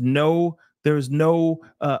 There is no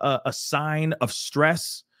a sign of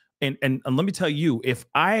stress. And let me tell you, if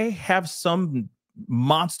I have some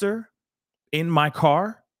monster in my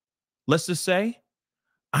car, let's just say,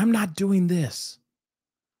 I'm not doing this.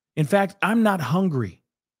 In fact, I'm not hungry.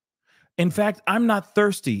 In fact, I'm not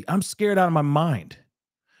thirsty. I'm scared out of my mind.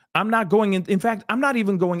 I'm not going in. In fact, I'm not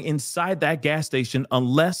even going inside that gas station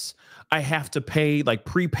unless I have to pay, like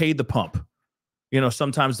prepay the pump. You know,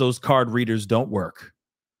 sometimes those card readers don't work,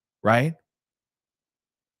 right?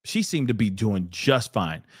 She seemed to be doing just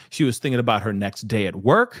fine. She was thinking about her next day at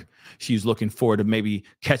work. She's looking forward to maybe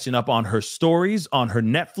catching up on her stories on her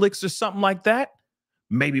Netflix or something like that.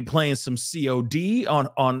 Maybe playing some COD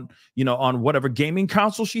on whatever gaming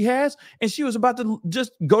console she has. And she was about to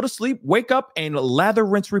just go to sleep, wake up, and lather,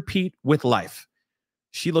 rinse, repeat with life.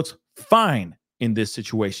 She looks fine in this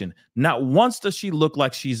situation. Not once does she look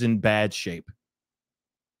like she's in bad shape.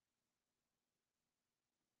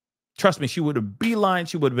 Trust me, she would have beeline.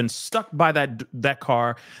 She would have been stuck by that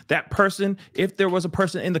car. That person, if there was a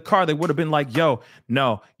person in the car, they would have been like, yo,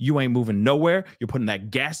 no, you ain't moving nowhere. You're putting that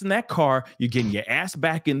gas in that car. You're getting your ass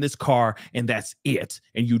back in this car, and that's it.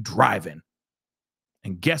 And you driving.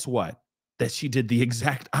 And guess what? That she did the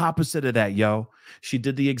exact opposite of that, yo. She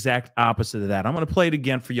did the exact opposite of that. I'm going to play it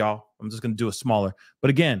again for y'all. I'm just going to do it smaller. But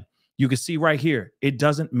again, you can see right here, it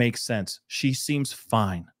doesn't make sense. She seems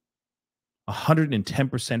fine.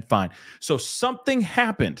 110% fine. So something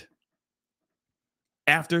happened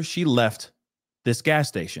after she left this gas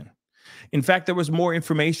station. In fact, there was more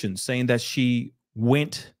information saying that she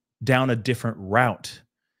went down a different route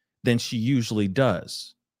than she usually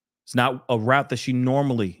does. It's not a route that she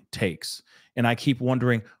normally takes. And I keep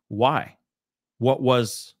wondering why. What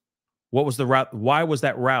was the route? Why was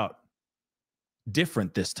that route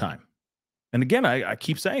different this time? And again, I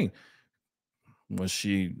keep saying, was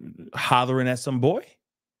she hollering at some boy?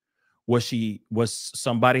 Was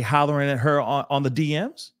somebody hollering at her on the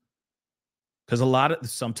DMs?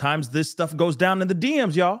 Because sometimes this stuff goes down in the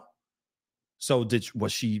DMs, y'all. So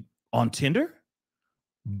was she on Tinder,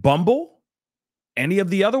 Bumble, any of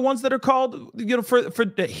the other ones that are called, for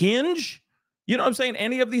the Hinge? You know what I'm saying?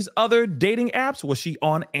 Any of these other dating apps? Was she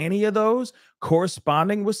on any of those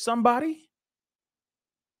corresponding with somebody?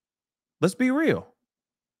 Let's be real.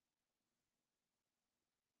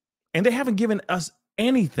 And they haven't given us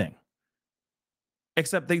anything,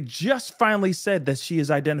 except they just finally said that she is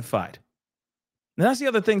identified. And that's the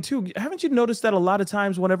other thing too. Haven't you noticed that a lot of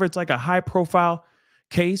times whenever it's like a high profile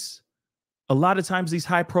case, a lot of times these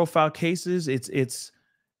high profile cases,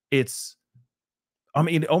 I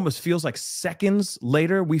mean, it almost feels like seconds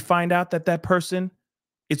later we find out that person,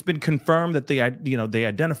 it's been confirmed that they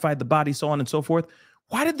identified the body, so on and so forth.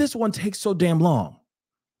 Why did this one take so damn long?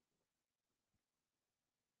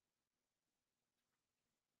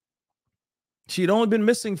 She had only been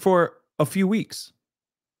missing for a few weeks.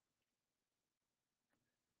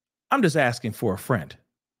 I'm just asking for a friend.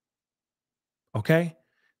 Okay?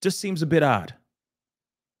 Just seems a bit odd.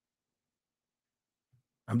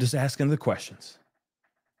 I'm just asking the questions.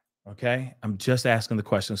 Okay? I'm just asking the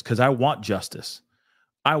questions because I want justice.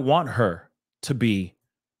 I want her to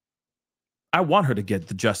get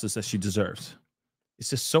the justice that she deserves.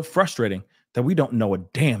 It's just so frustrating that we don't know a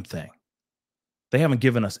damn thing. They haven't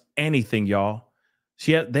given us anything, y'all.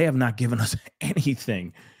 They have not given us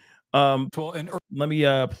anything. Let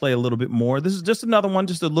me play a little bit more. This is just another one,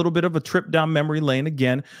 just a little bit of a trip down memory lane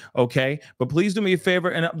again. Okay, but please do me a favor.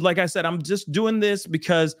 And like I said, I'm just doing this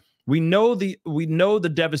because we know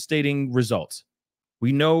the devastating results.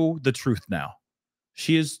 We know the truth now.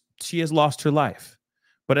 She has lost her life,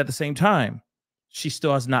 but at the same time, she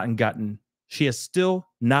has still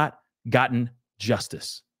not gotten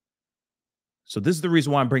justice. So this is the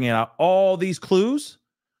reason why I'm bringing out all these clues,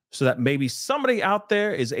 so that maybe somebody out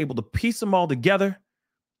there is able to piece them all together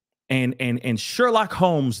and Sherlock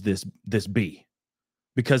Holmes this bee,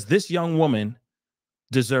 because this young woman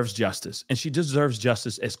deserves justice, and she deserves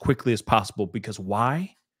justice as quickly as possible. Because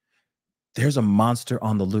why? There's a monster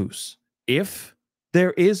on the loose. If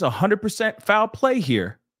there is 100% foul play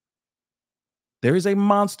here. There is a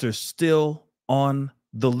monster still on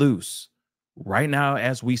the loose right now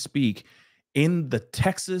as we speak in the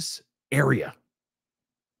Texas area.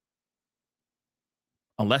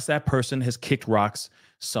 Unless that person has kicked rocks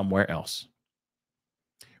somewhere else.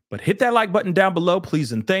 But hit that like button down below,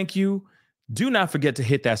 please, and thank you. Do not forget to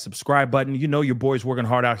hit that subscribe button. You know your boy's working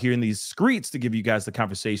hard out here in these streets to give you guys the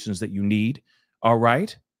conversations that you need. All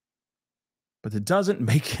right? But it doesn't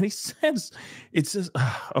make any sense. It's just,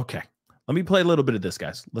 okay. Let me play a little bit of this,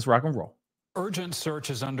 guys. Let's rock and roll. Urgent search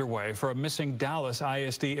is underway for a missing Dallas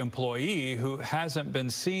ISD employee who hasn't been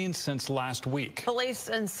seen since last week. Police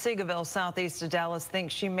in Seagoville, southeast of Dallas,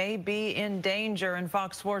 think she may be in danger. And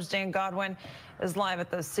Fox 4's Dan Godwin is live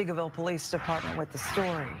at the Seagoville Police Department with the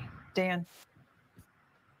story. Dan.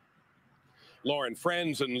 Lauren,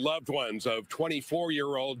 friends and loved ones of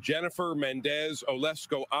 24-year-old Jennifer Mendez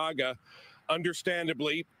Olascoaga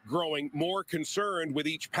understandably growing more concerned with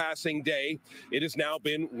each passing day. It has now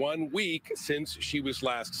been 1 week since she was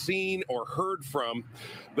last seen or heard from.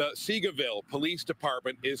 The Seagoville Police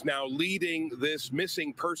Department is now leading this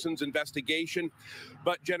missing persons investigation,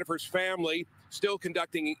 but Jennifer's family still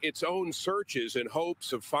conducting its own searches in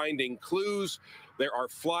hopes of finding clues. There are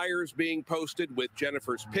flyers being posted with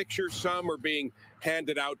Jennifer's pictures. Some are being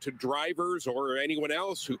handed out to drivers or anyone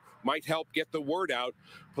else who might help get the word out.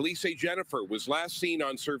 Police say Jennifer was last seen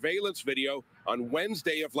on surveillance video on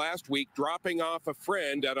Wednesday of last week, dropping off a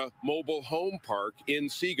friend at a mobile home park in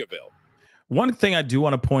Seagoville. One thing I do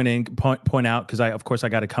want to point out, because of course I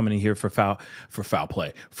got to come in here for foul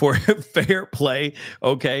play, for fair play,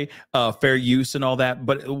 okay, fair use and all that.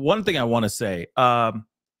 But one thing I want to say,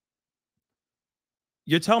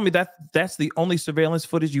 you're telling me that that's the only surveillance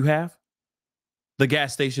footage you have, the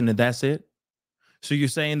gas station, and that's it? So you're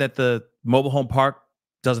saying that the mobile home park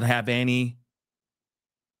doesn't have any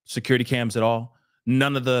security cams at all?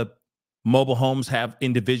 None of the mobile homes have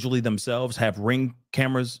individually themselves have Ring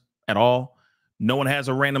cameras at all? No one has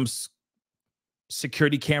a random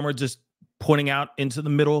security camera just pointing out into the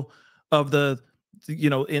middle of the,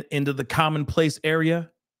 into the commonplace area?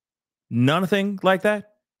 Nothing like that?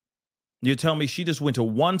 You're telling me she just went to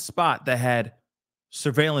one spot that had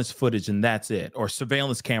surveillance footage and that's it, or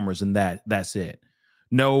surveillance cameras and that's it?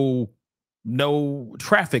 No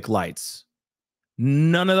traffic lights?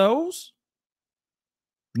 None of those?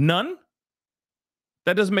 None?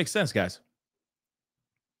 That doesn't make sense, guys.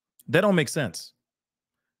 That don't make sense.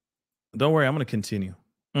 Don't worry, I'm going to continue.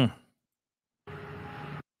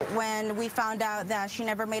 When we found out that she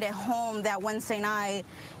never made it home that Wednesday night,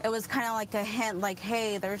 it was kind of like a hint, like,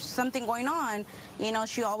 hey, there's something going on. You know,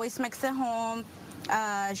 she always makes it home.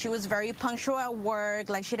 She was very punctual at work.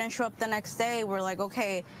 Like, she didn't show up the next day. We're like,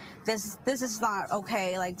 okay, this is not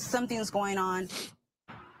okay. Like, something's going on.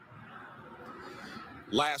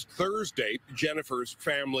 Last Thursday, Jennifer's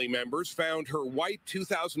family members found her white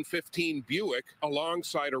 2015 Buick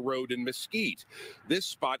alongside a road in Mesquite. This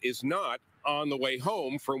spot is not on the way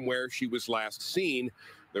home from where she was last seen.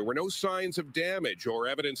 There were no signs of damage or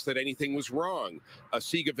evidence that anything was wrong. A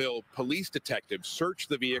Seagoville police detective searched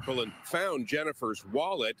the vehicle and found Jennifer's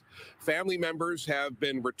wallet. Family members have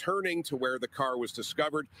been returning to where the car was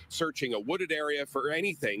discovered, searching a wooded area for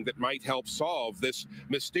anything that might help solve this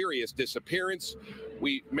mysterious disappearance.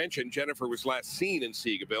 We mentioned Jennifer was last seen in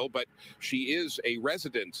Seagoville, but she is a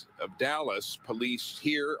resident of Dallas. Police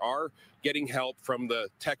here are getting help from the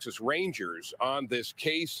Texas Rangers on this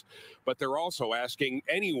case, but they're also asking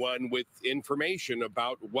anyone with information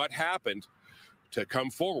about what happened to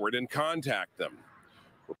come forward and contact them.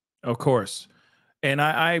 Of course. And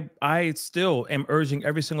I still am urging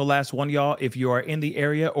every single last one of y'all, if you are in the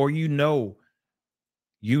area or you know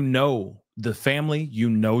the family,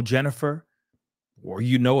 Jennifer, or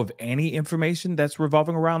of any information that's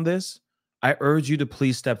revolving around this, I urge you to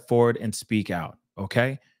please step forward and speak out,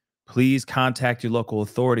 okay? Please contact your local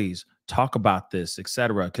authorities, talk about this,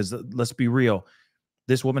 etc. Because let's be real,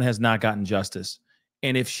 this woman has not gotten justice.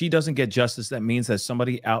 And if she doesn't get justice, that means that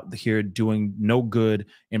somebody out here doing no good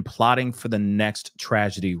and plotting for the next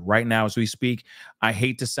tragedy. Right now, as we speak, I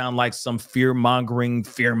hate to sound like some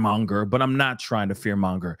fearmonger, but I'm not trying to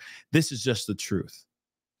fearmonger. This is just the truth.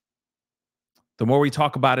 The more we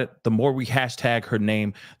talk about it, the more we hashtag her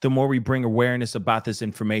name, the more we bring awareness about this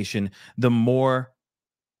information, the more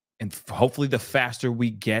and hopefully the faster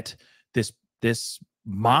we get this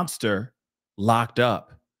monster locked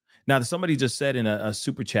up. Now, somebody just said in a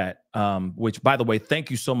super chat, which, by the way,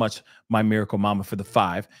 thank you so much, my miracle mama, for the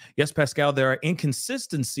 5. Yes, Pascal, there are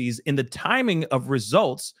inconsistencies in the timing of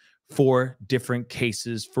results for different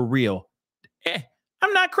cases for real.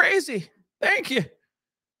 I'm not crazy. Thank you.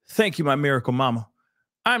 Thank you, my miracle mama.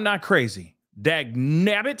 I'm not crazy. Dag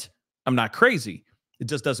nabbit, I'm not crazy. It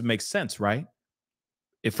just doesn't make sense, right?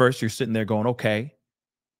 At first, you're sitting there going, okay.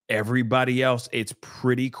 Everybody else, it's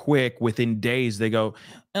pretty quick. Within days, they go,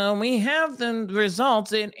 we have the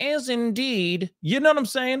results. It is indeed. You know what I'm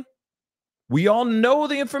saying? We all know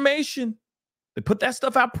the information. They put that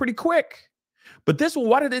stuff out pretty quick. But this one,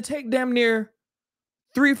 why did it take damn near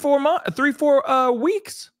 3-4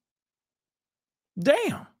 weeks?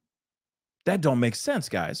 Damn. That don't make sense,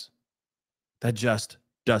 guys. That just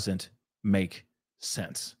doesn't make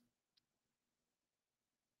sense.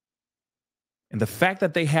 And the fact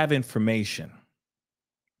that they have information,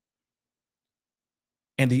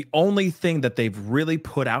 and the only thing that they've really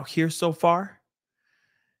put out here so far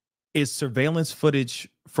is surveillance footage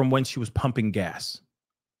from when she was pumping gas.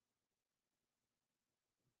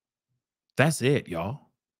 That's it, y'all.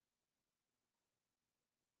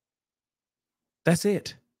 That's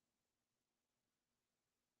it.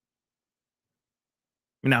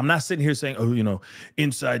 Now, I'm not sitting here saying, oh,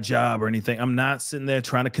 inside job or anything. I'm not sitting there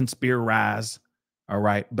trying to conspirize. All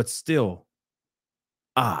right. But still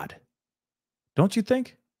odd. Don't you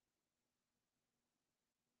think?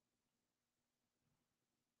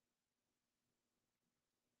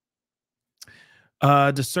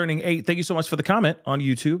 Discerning 8, thank you so much for the comment on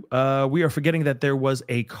YouTube. We are forgetting that there was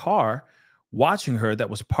a car watching her that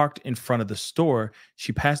was parked in front of the store.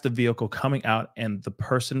 She passed the vehicle coming out and the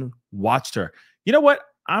person watched her. You know what?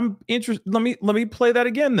 I'm interested. Let me play that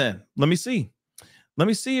again then. Let me see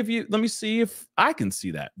if I can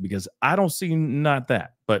see that, because I don't see not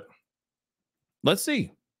that. But let's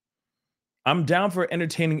see. I'm down for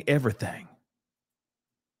entertaining everything.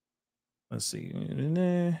 Let's see.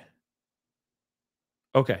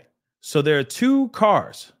 Okay. So there are two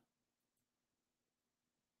cars.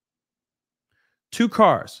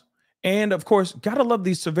 And of course, gotta love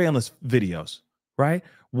these surveillance videos, right?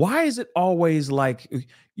 Why is it always like,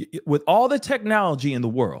 with all the technology in the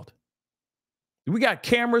world, we got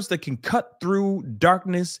cameras that can cut through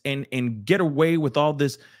darkness and get away with all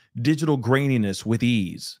this digital graininess with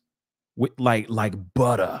ease, with like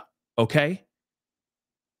butter, okay?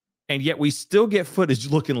 And yet we still get footage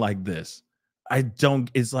looking like this.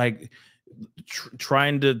 It's like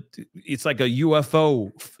it's like a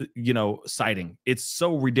UFO, sighting. It's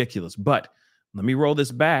so ridiculous. But let me roll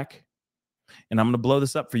this back, and I'm going to blow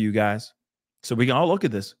this up for you guys so we can all look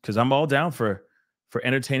at this, because I'm all down for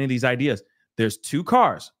entertaining these ideas. There's two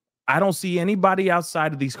cars. I don't see anybody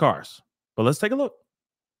outside of these cars, but let's take a look.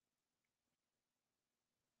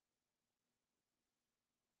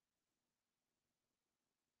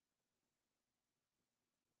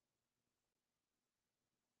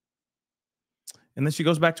 And then she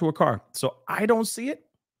goes back to her car. So I don't see it.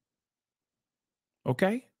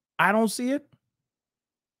 Okay. I don't see it.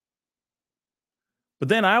 But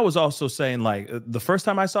then I was also saying, like, the first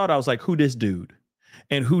time I saw it, I was like, who this dude?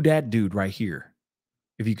 And who that dude right here?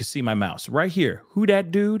 If you could see my mouse right here, who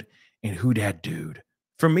that dude and who that dude?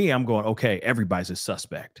 For me, I'm going, okay, everybody's a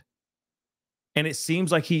suspect. And it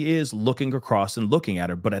seems like he is looking across and looking at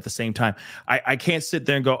her. But at the same time, I can't sit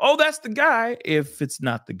there and go, oh, that's the guy, if it's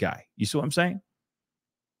not the guy. You see what I'm saying?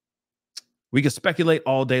 We can speculate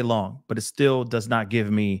all day long, but it still does not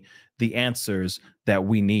give me the answers that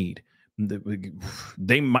we need.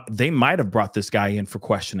 They might have brought this guy in for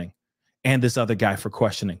questioning and this other guy for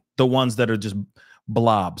questioning, the ones that are just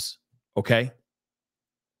blobs, okay?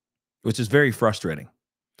 Which is very frustrating.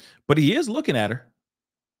 But he is looking at her.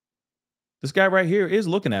 This guy right here is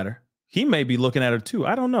looking at her. He may be looking at her too.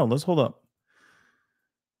 I don't know. Let's hold up.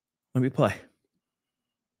 Let me play.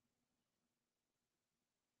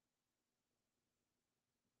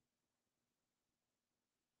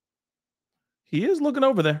 He is looking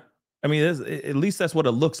over there. I mean, at least that's what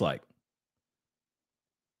it looks like.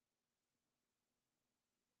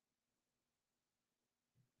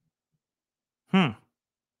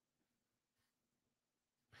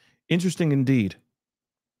 Interesting indeed.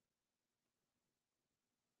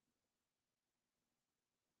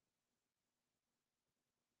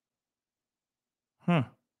 And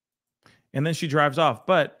then she drives off,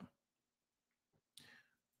 but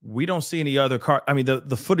we don't see any other car. I mean,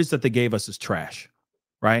 the footage that they gave us is trash,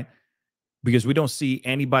 right? Because we don't see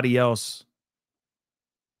anybody else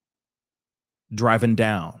driving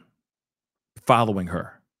down, following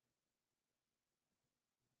her.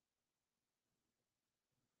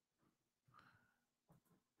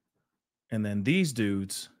 And then these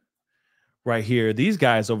dudes right here, these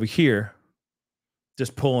guys over here,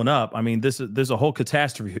 just pulling up. I mean, there's a whole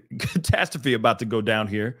catastrophe about to go down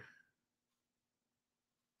here.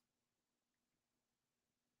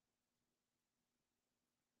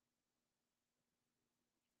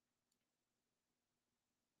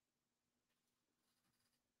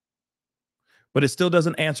 But it still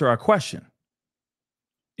doesn't answer our question.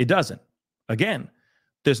 It doesn't. Again,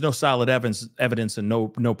 there's no solid evidence and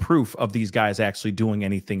no proof of these guys actually doing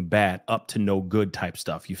anything bad, up to no good type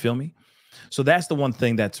stuff. You feel me? So that's the one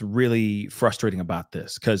thing that's really frustrating about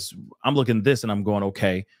this, because I'm looking at this and I'm going,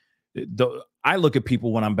 okay, I look at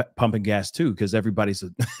people when I'm pumping gas too, because everybody's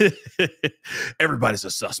a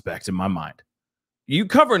suspect in my mind. You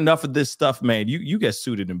cover enough of this stuff, man, you get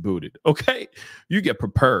suited and booted, okay? You get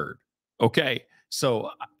prepared, okay?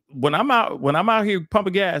 So when I'm out here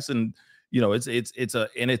pumping gas, and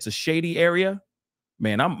it's a shady area,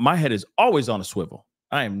 man, my head is always on a swivel.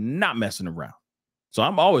 I am not messing around. So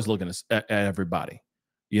I'm always looking at everybody,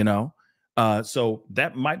 so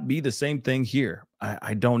that might be the same thing here.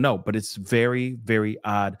 I don't know, but it's very, very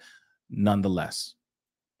odd nonetheless.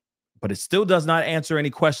 But it still does not answer any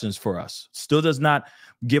questions for us. Still does not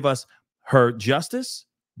give us her justice,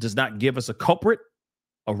 does not give us a culprit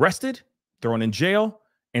arrested, thrown in jail,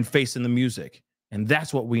 and facing the music. And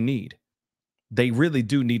that's what we need. They really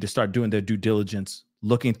do need to start doing their due diligence,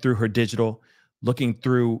 looking through her digital, looking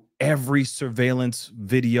through every surveillance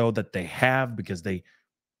video that they have, because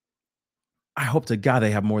I hope to God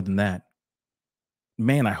they have more than that.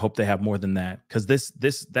 Man, I hope they have more than that, because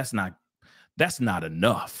that's not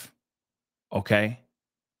enough. Okay?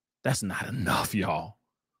 That's not enough, y'all.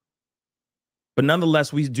 But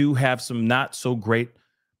nonetheless, we do have some not so great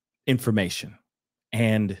information.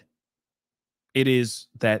 And it is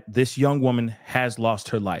that this young woman has lost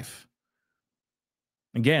her life.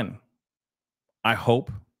 Again, I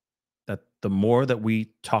hope that the more that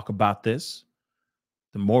we talk about this,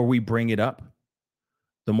 the more we bring it up,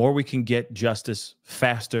 the more we can get justice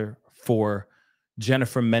faster for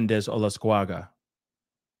Jennifer Mendez Olascoaga.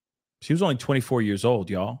 She was only 24 years old,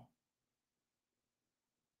 y'all.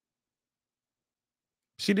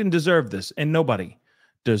 She didn't deserve this, and nobody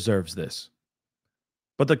deserves this.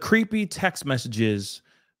 But the creepy text messages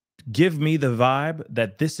give me the vibe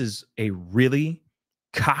that this is a really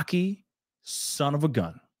cocky son of a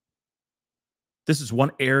gun. This is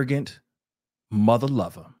one arrogant mother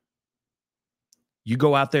lover. You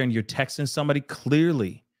go out there and you're texting somebody,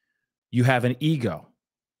 clearly you have an ego.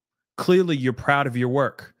 Clearly you're proud of your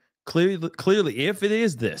work. Clearly, if it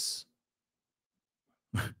is this,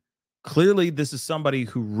 clearly this is somebody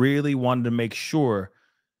who really wanted to make sure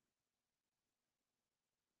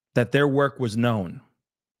that their work was known.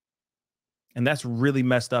 And that's really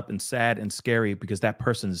messed up and sad and scary, because that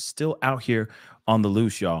person is still out here on the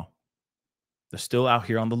loose, y'all. They're still out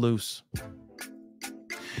here on the loose.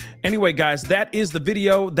 Anyway, guys, that is the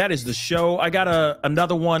video. That is the show. I got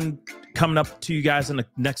another one coming up to you guys in the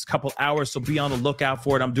next couple hours, so be on the lookout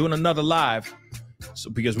for it. I'm doing another live, so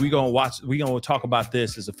because we're gonna talk about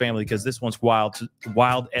this as a family, because this one's wild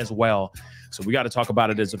as well. So we got to talk about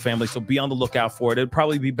it as a family. So be on the lookout for it. It'll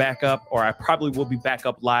probably be back up, or I probably will be back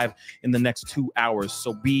up live in the next 2 hours.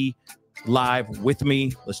 So be live with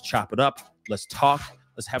me. Let's chop it up. Let's talk.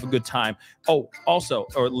 Let's have a good time. Oh, also,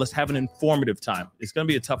 or let's have an informative time. It's going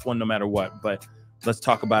to be a tough one no matter what, but let's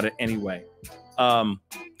talk about it anyway.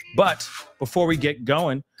 But before we get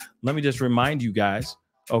going, let me just remind you guys,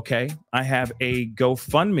 okay, I have a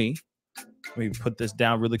GoFundMe. Let me put this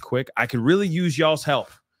down really quick. I could really use y'all's help.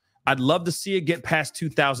 I'd love to see it get past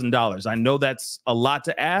 $2,000. I know that's a lot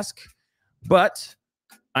to ask, but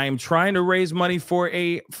I am trying to raise money for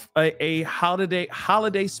a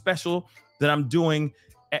holiday special that I'm doing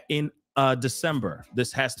in December.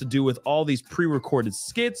 This has to do with all these pre-recorded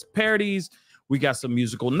skits, parodies. We got some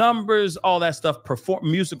musical numbers, all that stuff.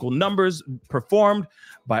 Musical numbers performed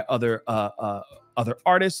by other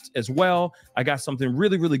artists as well. I got something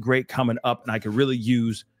really, really great coming up, and I could really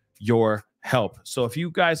use your help. So if you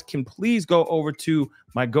guys can please go over to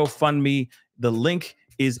my GoFundMe, the link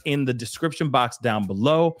is in the description box down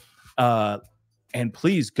below, and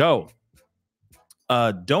please go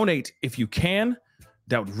donate if you can.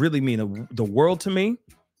 That would really mean the world to me.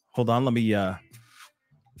 Hold on, let me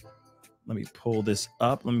pull this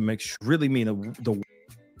up. Let me make sure. Really mean the.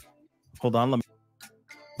 Hold on,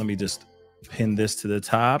 let me just pin this to the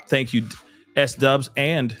top. Thank you, S-Dubs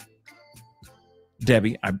and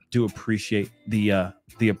Debbie. I do appreciate the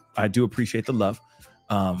love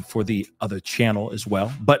for the other channel as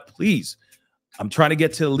well. But please, I'm trying to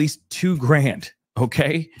get to at least $2,000.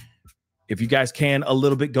 Okay, if you guys can, a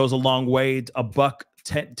little bit goes a long way. $1,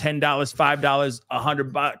 $10, $5,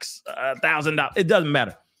 $100, $1,000. It doesn't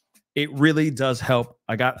matter. It really does help.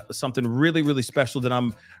 I got something really, really special that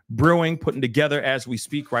I'm brewing, putting together as we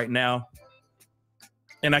speak right now,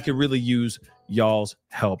 and I can really use y'all's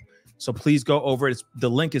help. So please go over it. The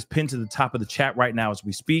link is pinned to the top of the chat right now as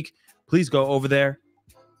we speak. Please go over there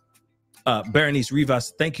Berenice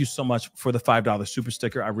Rivas, thank you so much for the $5 super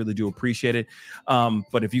sticker. I really do appreciate it.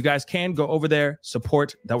 But if you guys can go over there,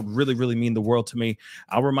 support, that would really, really mean the world to me.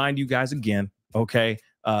 I'll remind you guys again, okay,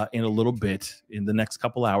 in a little bit, in the next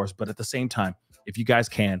couple hours. But at the same time, if you guys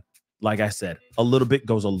can, like I said, a little bit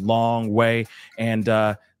goes a long way. And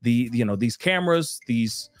these cameras,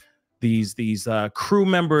 these crew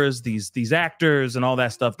members, these actors and all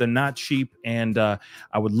that stuff, they're not cheap. And I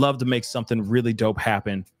would love to make something really dope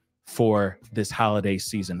happen for this holiday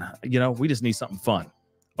season. We just need something fun.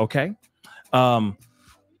 Okay. But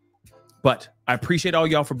I appreciate all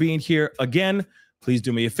y'all for being here again. Please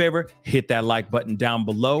do me a favor, hit that like button down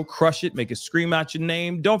below, crush it, make it scream out your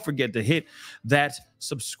name. Don't forget to hit that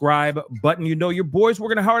subscribe button. Your boys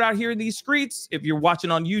working hard out here in these streets. If you're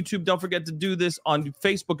watching on YouTube, don't forget to do this on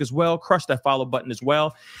Facebook as well. Crush that follow button as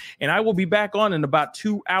well. And I will be back on in about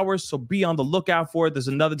 2 hours, so be on the lookout for it. There's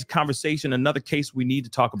another conversation, another case we need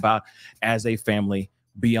to talk about as a family.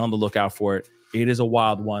 Be on the lookout for it. It is a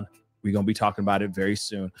wild one. We're going to be talking about it very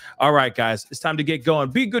soon. All right, guys, it's time to get going.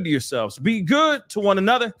 Be good to yourselves. Be good to one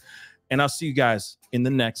another. And I'll see you guys in the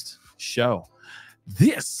next show.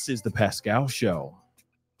 This is The Pascal Show.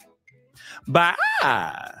 Bye.